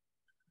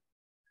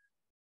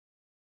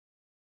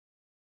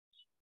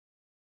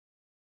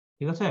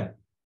 ঠিক আছে?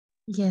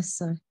 Yes,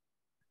 sir.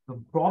 The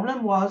problem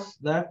was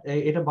that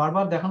এটা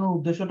বারবার দেখানোর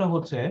উদ্দেশ্যটা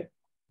হচ্ছে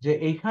যে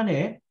এইখানে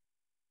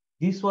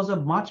this was a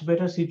much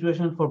better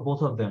situation for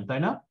both of them, তাই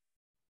না?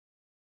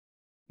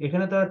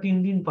 এখানে তারা 3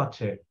 দিন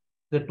পাচ্ছে,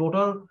 the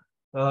total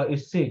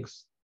is 6.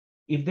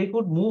 If they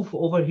could move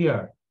over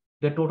here,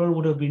 the total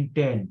would have been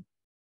 10.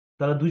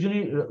 তারা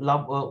দুজনই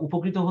লাভ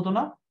উপকৃত হতো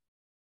না?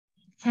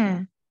 হ্যাঁ।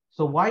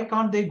 So why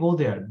can't they go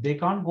there? They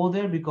can't go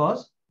there because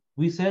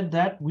we said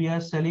that we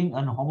are selling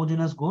an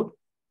homogeneous good.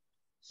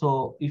 So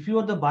if you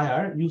are the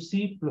buyer, you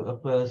see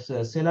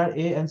seller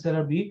A and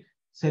seller B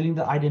selling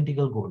the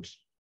identical goods.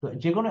 So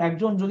যে কোনো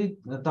একজন যদি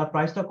তার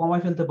প্রাইসটা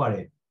কমায় ফেলতে পারে,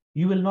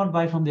 you will not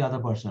buy from the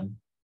other person.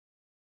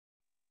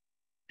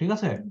 ঠিক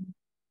আছে?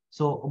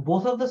 So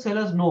both of the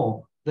sellers know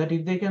that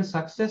if they can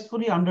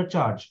successfully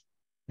undercharge,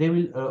 they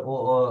will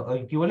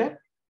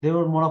they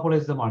will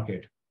monopolize the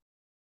market.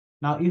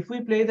 Now, if we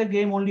play the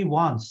game only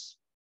once,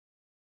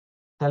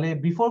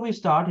 before we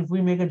start, if we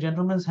make a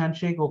gentleman's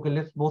handshake, okay,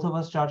 let's both of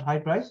us charge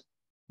high price,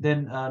 then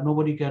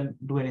nobody can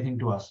do anything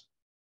to us.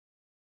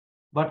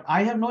 But I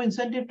have no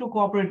incentive to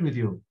cooperate with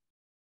you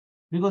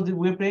because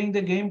we're playing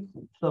the game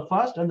the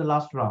first and the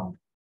last round.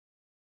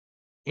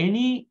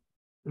 Any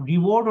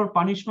reward or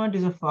punishment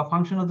is a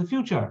function of the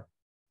future.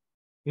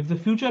 If the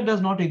future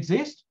does not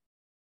exist,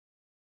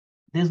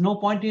 there's no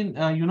point in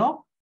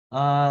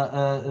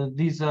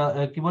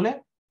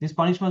these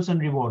punishments and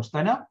rewards,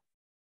 তাই না?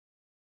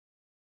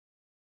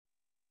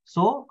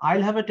 So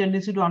I'll have a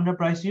tendency to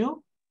underprice you,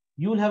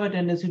 you'll have a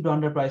tendency to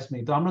underprice me.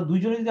 তো আমরা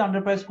দুইজনে যদি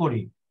underprice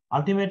করি,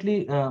 ultimately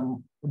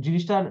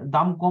জিনিসটার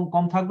দাম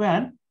কম থাকবে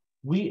and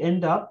we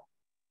end up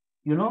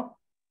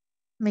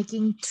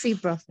Making 3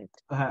 profit.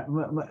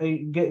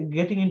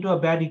 Getting into a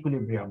bad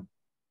equilibrium.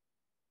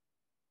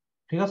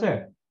 ঠিক আছে?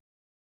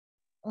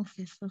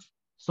 Okay,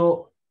 so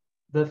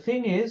the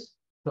thing is,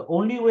 the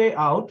only way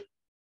out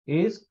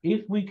is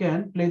if we can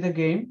play the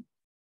game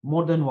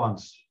more than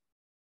once.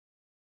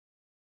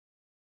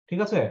 ঠিক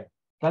আছে?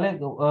 তাহলে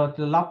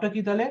লাভটা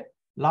কি তাহলে?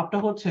 লাভটা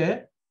হচ্ছে,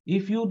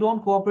 if you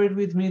don't cooperate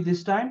with me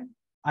this time,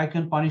 I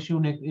can punish you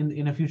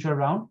in a future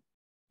round.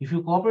 If you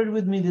cooperate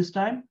with me this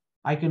time,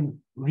 I can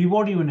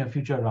reward you in a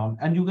future round,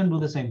 and you can do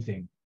the same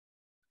thing.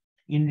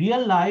 In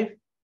real life,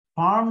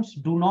 farms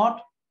do not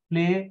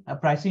play a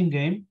pricing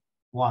game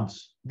once.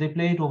 They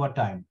play it over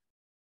time.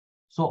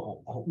 So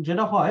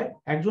যেটা হয়,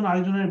 একজন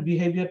আরেকজনের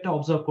বিহেভিয়ারটা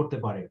observe করতে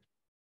পারে।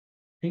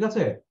 ঠিক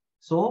আছে?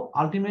 So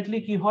ultimately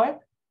কি হয়?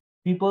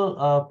 People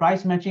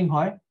price matching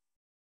হয়,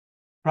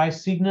 price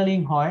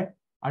signaling হয়,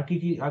 আর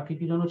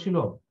কি জন্য ছিল?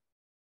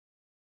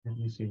 Let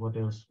me see what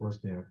else was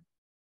there.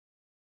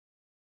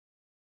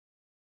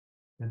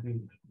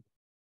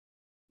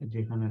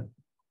 যেখানে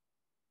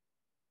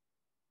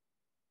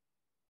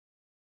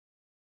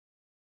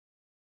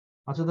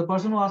আচ্ছা, the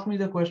person who asked me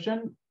the question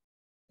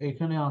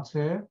এখানে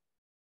আছে,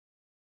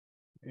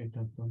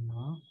 এটা তো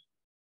না,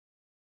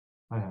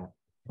 হ্যাঁ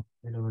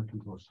এটা আবার কি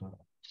করছে?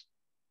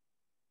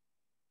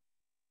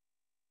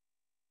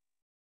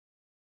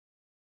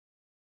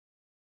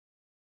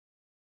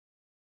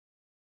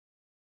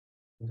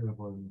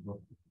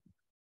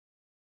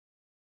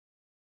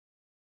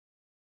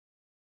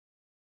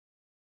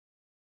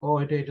 ও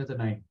এটাতে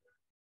নাই।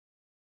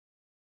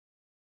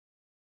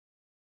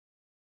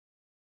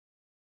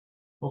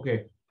 ওকে,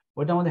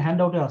 ওইটা আমাদের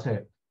হ্যান্ডআউটে আছে।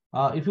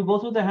 If you go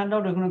through the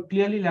handout, এখানে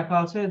clearly লেখা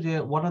আছে যে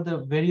what are the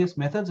various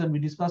methods, and we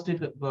discussed it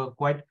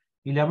quite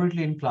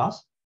elaborately in class,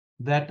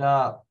 that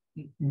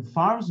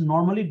farms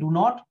normally do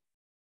not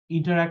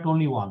interact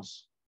only once.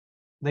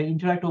 They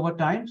interact over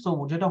time. So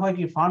যেটা হয়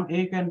কি, farm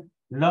A can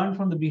learn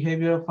from the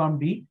behavior of farm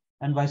B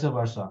and vice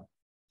versa.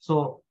 So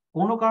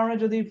কোনো কারণে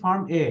যদি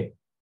farm A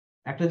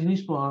একটা জিনিস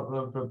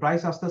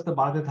price আস্তে আস্তে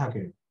বাড়তে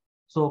থাকে,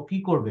 so কি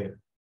করবে?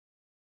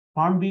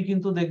 farm B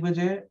কিন্তু দেখবে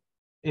যে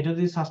এটা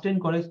যদি সাস্টেইন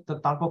করে,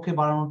 তার পক্ষে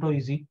বাড়ানোটা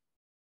easy,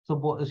 so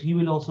he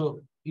will also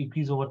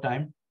increase over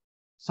time.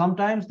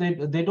 Sometimes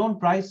they don't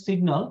price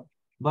signal,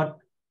 but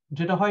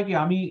যেটা হয় কি,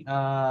 আমি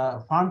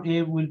farm A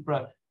will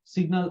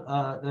signal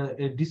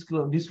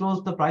disclose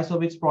the price of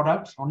its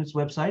products on its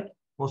website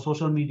or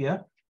social media.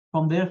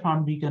 From there, farm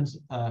B can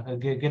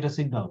get a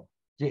signal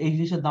যে এই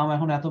জিনিসের দাম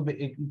এখন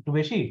একটু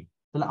বেশি,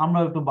 তাহলে আমরা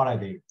একটু বাড়াই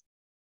দেই।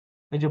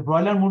 এই যে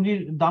ব্রয়লার মুরগির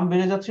দাম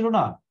বেড়ে যাচ্ছিল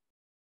না,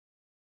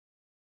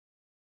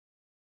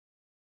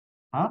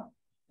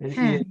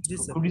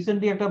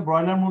 রিসেন্টলি একটা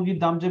ব্রয়লার মুরগির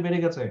দাম যে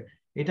বেড়ে গেছে,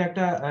 এটা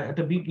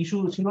একটা বিগ ইস্যু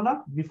ছিল না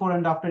before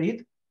and after Eid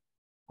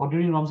or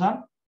during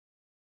Ramzan?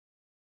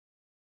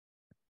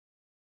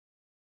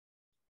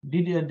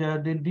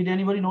 Did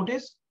anybody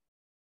notice?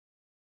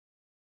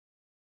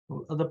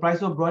 The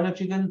price of broiler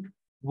chicken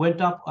went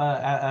up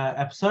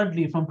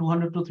absurdly from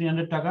 200 to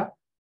 300 টাকা.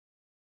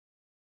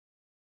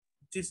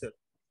 জি স্যার।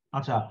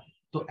 আচ্ছা,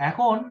 তো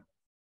এখন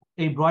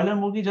এই ব্রয়লার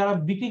মুরগি যারা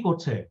বিক্রি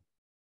করছে,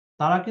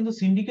 তারা কিন্তু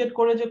সিন্ডিকেট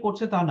করে যে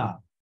করছে তা না।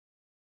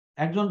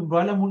 একজন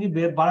ব্রয়লার মুরগি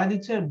বাড়ায়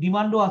দিচ্ছে,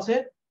 ডিমান্ডও আছে,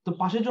 তো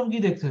পাশের জন কি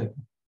দেখছে?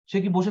 সে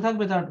কি বসে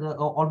থাকবে তার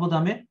অল্প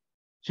দামে?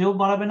 সেও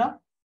বাড়াবে না,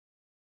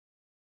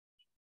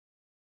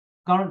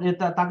 কারণ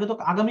তাকে তো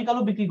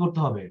আগামীকালও বিক্রি করতে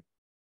হবে।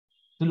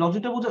 তো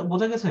লজিকটা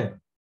বোঝা গেছে?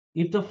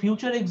 If the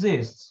future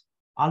exists,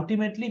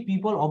 ultimately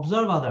people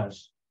observe others,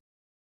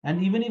 and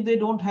even if they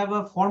don't have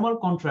a formal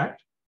contract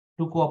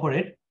to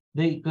cooperate,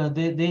 they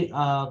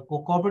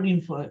cooperate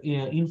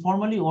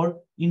informally or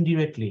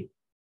indirectly.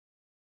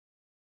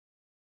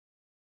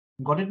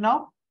 Got it now?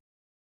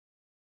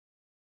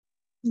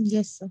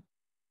 Yes, sir.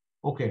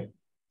 Okay.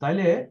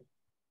 তাহলে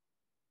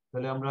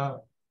আমরা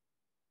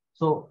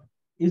so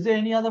is there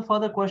any other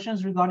further questions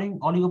regarding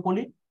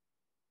oligopoly?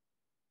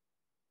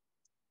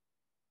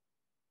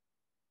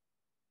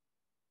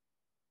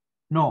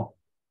 No.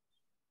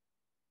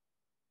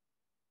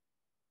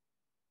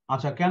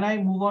 Acha, can I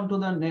move on to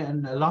the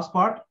last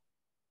part?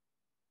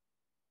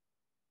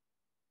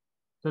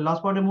 So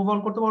last part move on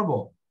করতে পারবো?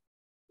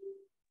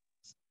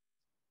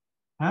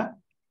 হ্যাঁ?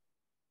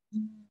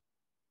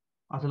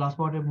 আচ্ছা last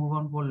পার্টে move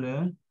on করলে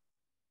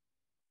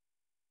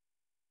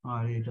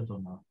আর এটা তো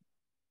না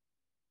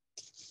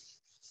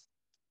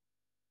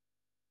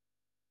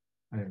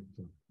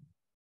একদম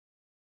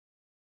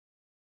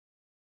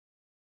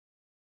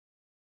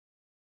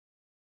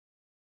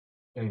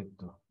এই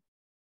তো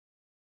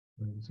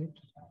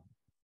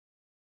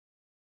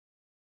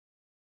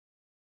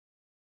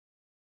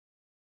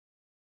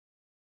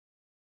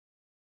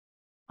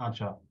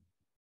আচ্ছা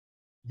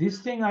this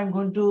thing I'm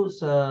going to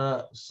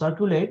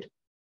circulate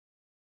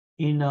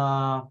in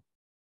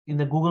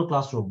the Google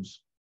Classrooms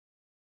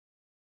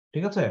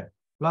ঠিক আছে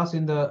plus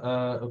in the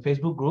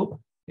Facebook group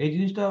এই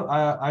জিনিসটা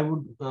I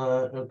would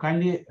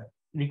kindly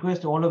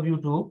request all of you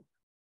to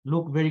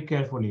look very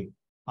carefully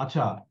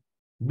acha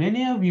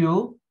many of you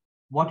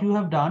what you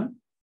have done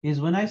is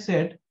when I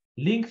said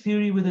link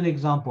theory with an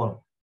example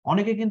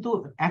অনেকে কিন্তু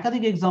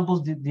একাধিক examples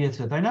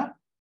দিয়েছে তাই না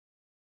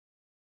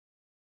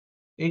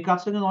এই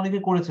কাজটা কিন্তু অনেকে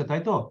করেছে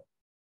তাই তো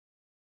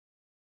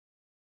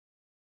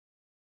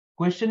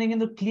কোয়েশ্চেনে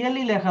কিন্তু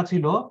ক্লিয়ারলি লেখা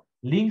ছিল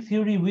link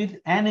theory with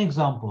an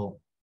example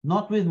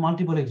not with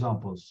multiple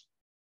examples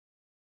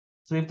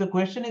so if the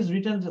question is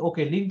written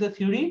okay link the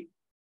theory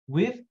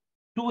with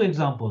 2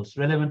 examples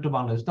relevant to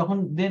Bangladesh তখন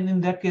then in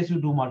that case you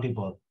do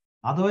multiple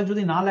otherwise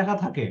যদি না লেখা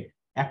থাকে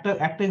একটা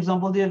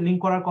example দিয়ে link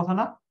করার কথা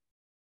না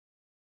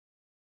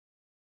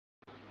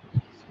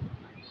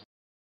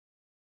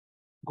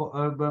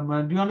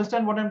do you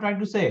understand what I'm trying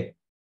to say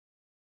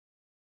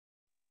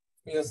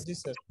Yes,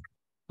 sir.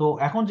 তো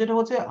এখন যেটা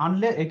হচ্ছে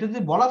unless এটা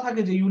যদি বলা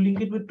থাকে যে you link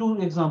it with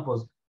 2 examples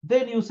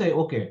then you say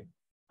okay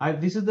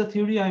this is the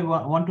theory I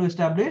want to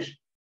establish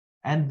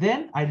and then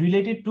I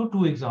relate it to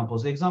 2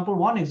 examples example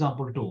 1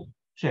 example 2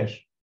 শেষ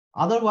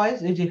otherwise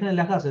এই যেখানে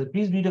লেখা আছে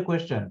please read a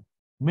question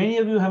many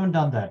of you haven't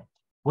done that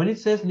when it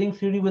says link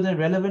theory with a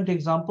relevant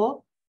example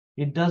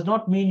it does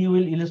not mean you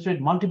will illustrate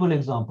multiple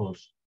examples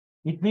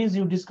it means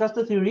you discuss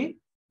the theory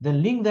then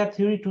link that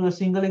theory to a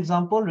single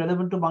example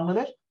relevant to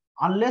Bangladesh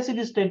unless it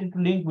is stated to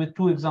link with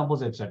 2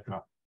 examples etc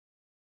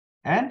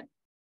and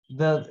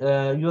the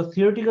your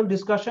theoretical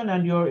discussion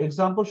and your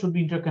example should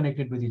be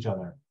interconnected with each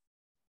other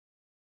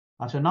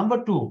আচ্ছা number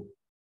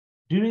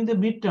 2 during the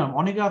midterm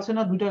অনেকে আছে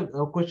না দুইটা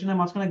কোশ্চেনের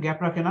মাঝখানে gap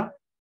রাখে না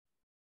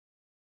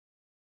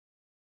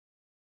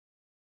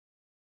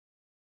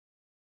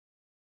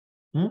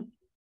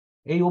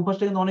এই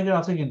অভ্যাসটা কিন্তু অনেকের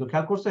আছে কিন্তু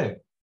খেয়াল করছে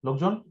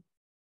লোকজন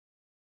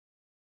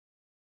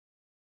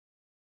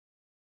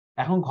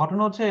এখন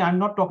ঘটনা হচ্ছে I am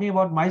not talking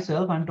about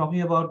myself I am talking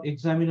about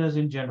examiners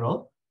in general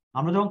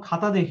আমরা যখন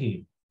খাতা দেখি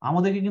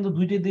আমাদেরকে কিন্তু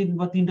 2টা দিন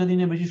বা 3টা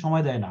দিনের বেশি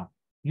সময় দেয় না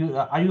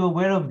are you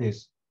aware of this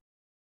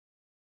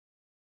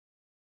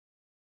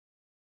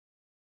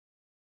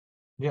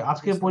যে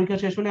আজকে পরীক্ষা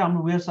শেষ হলে আমরা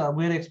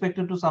we are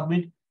expected to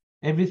submit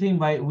everything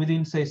by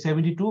within say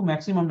 72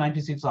 maximum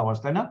 96 hours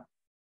তাই না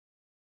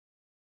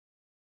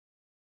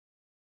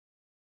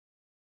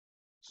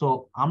so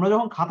আমরা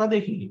যখন খাতা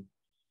দেখি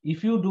if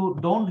you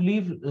don't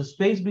leave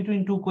space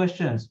between 2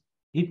 questions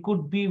it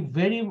could be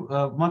very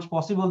much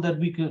possible that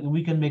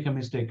we can make a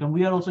mistake and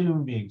we are also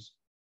human beings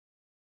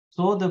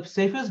so the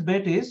safest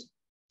bet is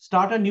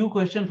start a new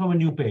question from a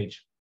new page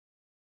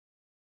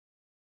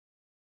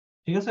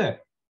ঠিক আছে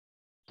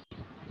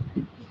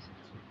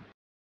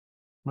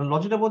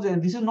logic about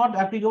this is not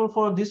applicable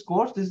for this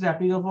course this is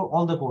applicable for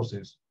all the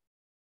courses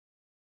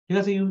ঠিক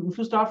আছে if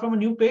you start from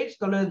a new page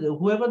তাহলে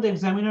whoever the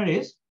examiner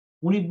is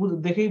উনি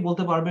দেখেই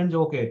বলতে পারবেন যে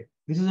okay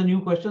this is a new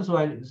question so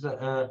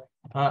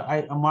I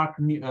mark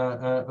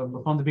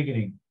from the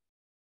beginning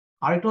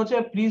আরেকটা হচ্ছে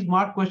please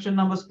mark question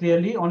numbers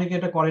clearly অনেকে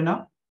এটা করে না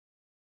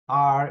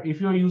আর if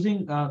you are using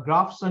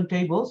graphs and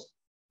tables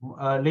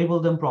label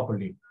them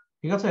properly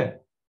ঠিক আছে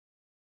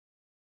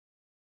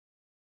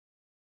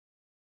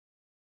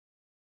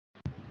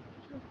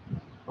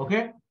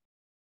okay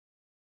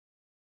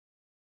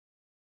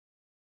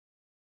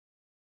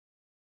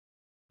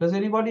does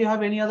anybody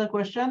have any other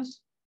questions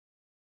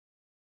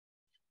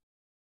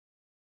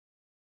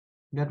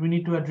that we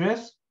need to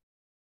address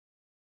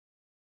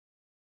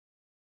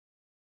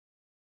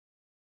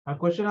a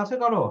question আছে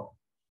কারো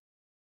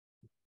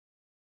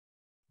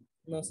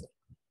No, sir.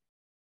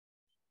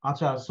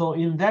 acha so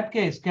in that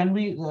case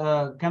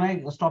can I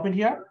stop it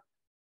here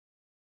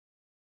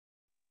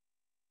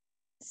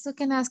So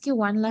can I ask you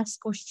one last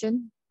question?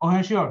 oh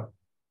yeah, sure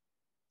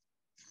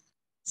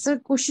So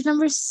question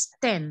number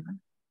 10,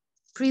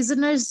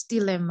 prisoner's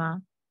dilemma.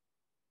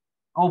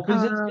 oh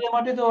prisoners dilemma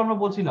তো আমরা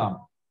বলছিলাম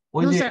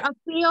ওই No, যে sir, a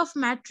payoff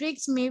matrix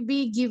may be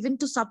given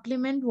to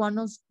supplement one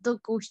of the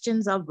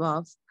questions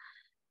above.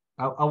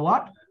 a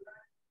what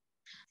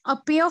A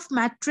payoff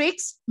matrix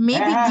may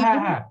be হ্যাঁ, given.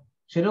 হ্যাঁ,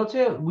 সেটা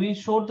হচ্ছে we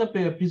showed the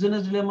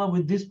prisoner's dilemma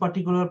with this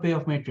particular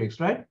payoff matrix,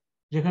 right?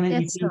 যেখানে Yes,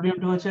 sir.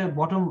 equilibrium হচ্ছে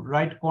bottom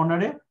right corner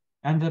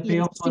and the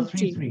payoff was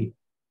 3-3,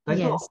 তাই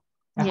তো? Yes.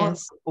 এখন Yes.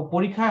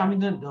 পরীক্ষায় আমি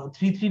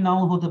 3-3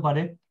 নাও হতে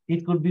পারে, it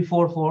could be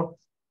 4-4,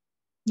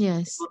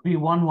 Yes. it could be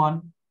 1-1,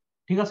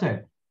 ঠিক আছে?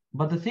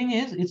 But the thing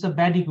is, it's a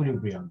bad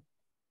equilibrium.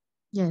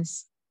 Yes.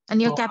 And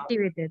you're So,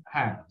 captivated.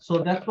 So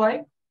that's why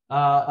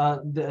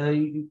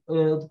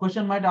the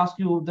question might ask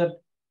you that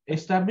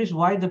establish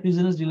why the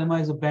prisoner's dilemma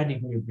is a bad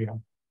equilibrium.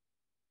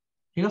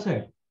 ঠিক আছে?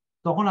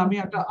 তখন আমি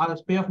একটা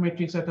payoff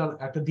matrix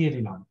একটা দিয়ে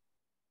দিলাম।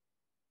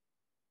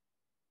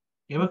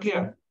 এবার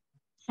clear?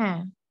 হ্যাঁ।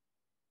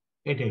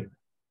 এটাই।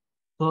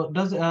 So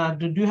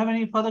do you have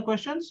any further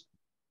questions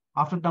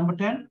after number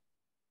 10?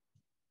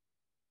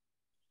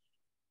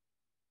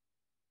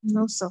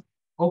 No, sir.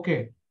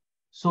 Okay.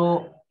 So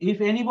if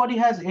anybody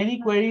has any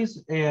queries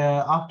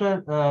after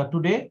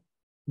today,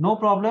 no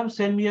problem,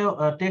 send me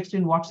a text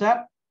in WhatsApp.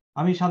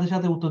 আমি সাথে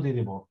সাথে উত্তর দিয়ে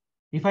দেব।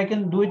 If I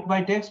can do it by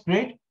text,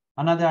 great.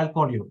 Another, I'll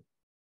call you.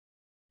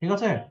 ঠিক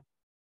আছে?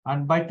 And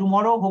by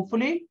tomorrow,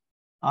 hopefully,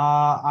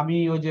 আমি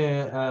ওই যে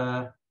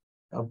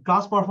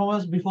class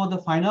performance before the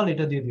final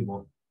এটা দিয়ে দিব।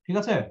 ঠিক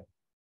আছে?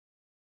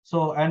 So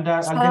and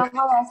I'll get...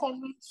 আমার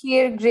অ্যাসাইনমেন্ট 3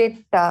 এর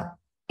গ্রেডটা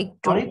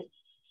একটু Sorry?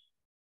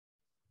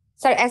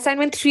 স্যার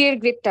অ্যাসাইনমেন্ট 3 এর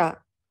গ্রেডটা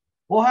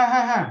Oh,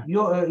 হ্যাঁ,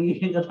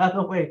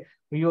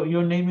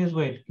 your name is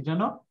wait, কি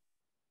জানো?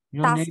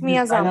 Your name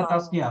Tasmia is Laila Zaman.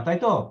 Tasnia, তাই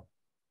তো?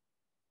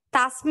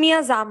 তাসমিয়া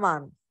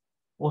জামান।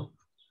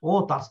 Oh,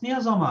 Tasnia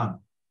Zaman.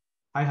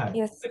 Hi.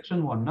 Yes. Section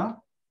 1, na?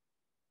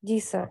 G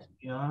sir.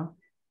 Yeah.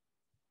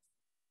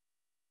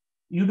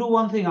 You do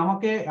one thing,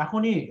 আমাকে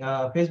এখনই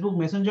Facebook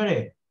Messenger A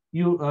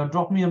you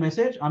drop me a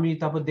message, আমি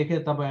তারপর দেখে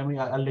তারপর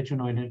I'll let you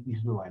know in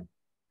the line.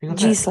 ঠিক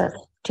আছে? জি স্যার,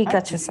 ঠিক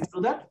আছে sir.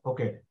 Do that?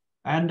 Okay.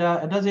 And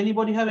does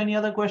anybody have any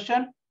other question?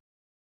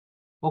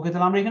 Okay,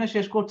 তাহলে আমরা এখানে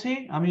শেষ করছি।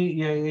 আমি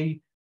এই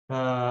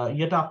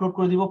ইয়েটা আপলোড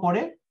করে দিব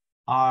পরে।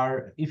 আর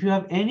if you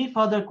have any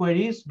further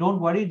queries, don't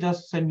worry,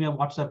 just send me a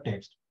WhatsApp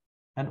text.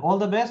 And all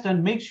the best, and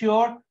make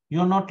sure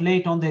you're not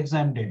late on the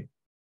exam day.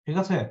 ঠিক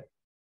আছে?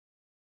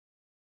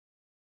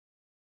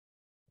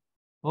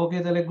 Okay,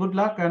 তাহলে good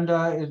luck, and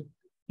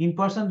in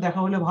person দেখা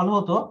হলে ভালো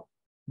হতো,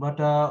 but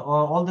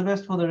all the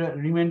best for the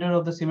remainder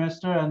of the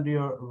semester and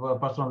your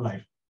personal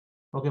life.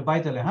 Okay,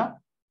 bye তাহলে, হ্যাঁ?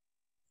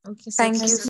 Okay, sir. Thank you.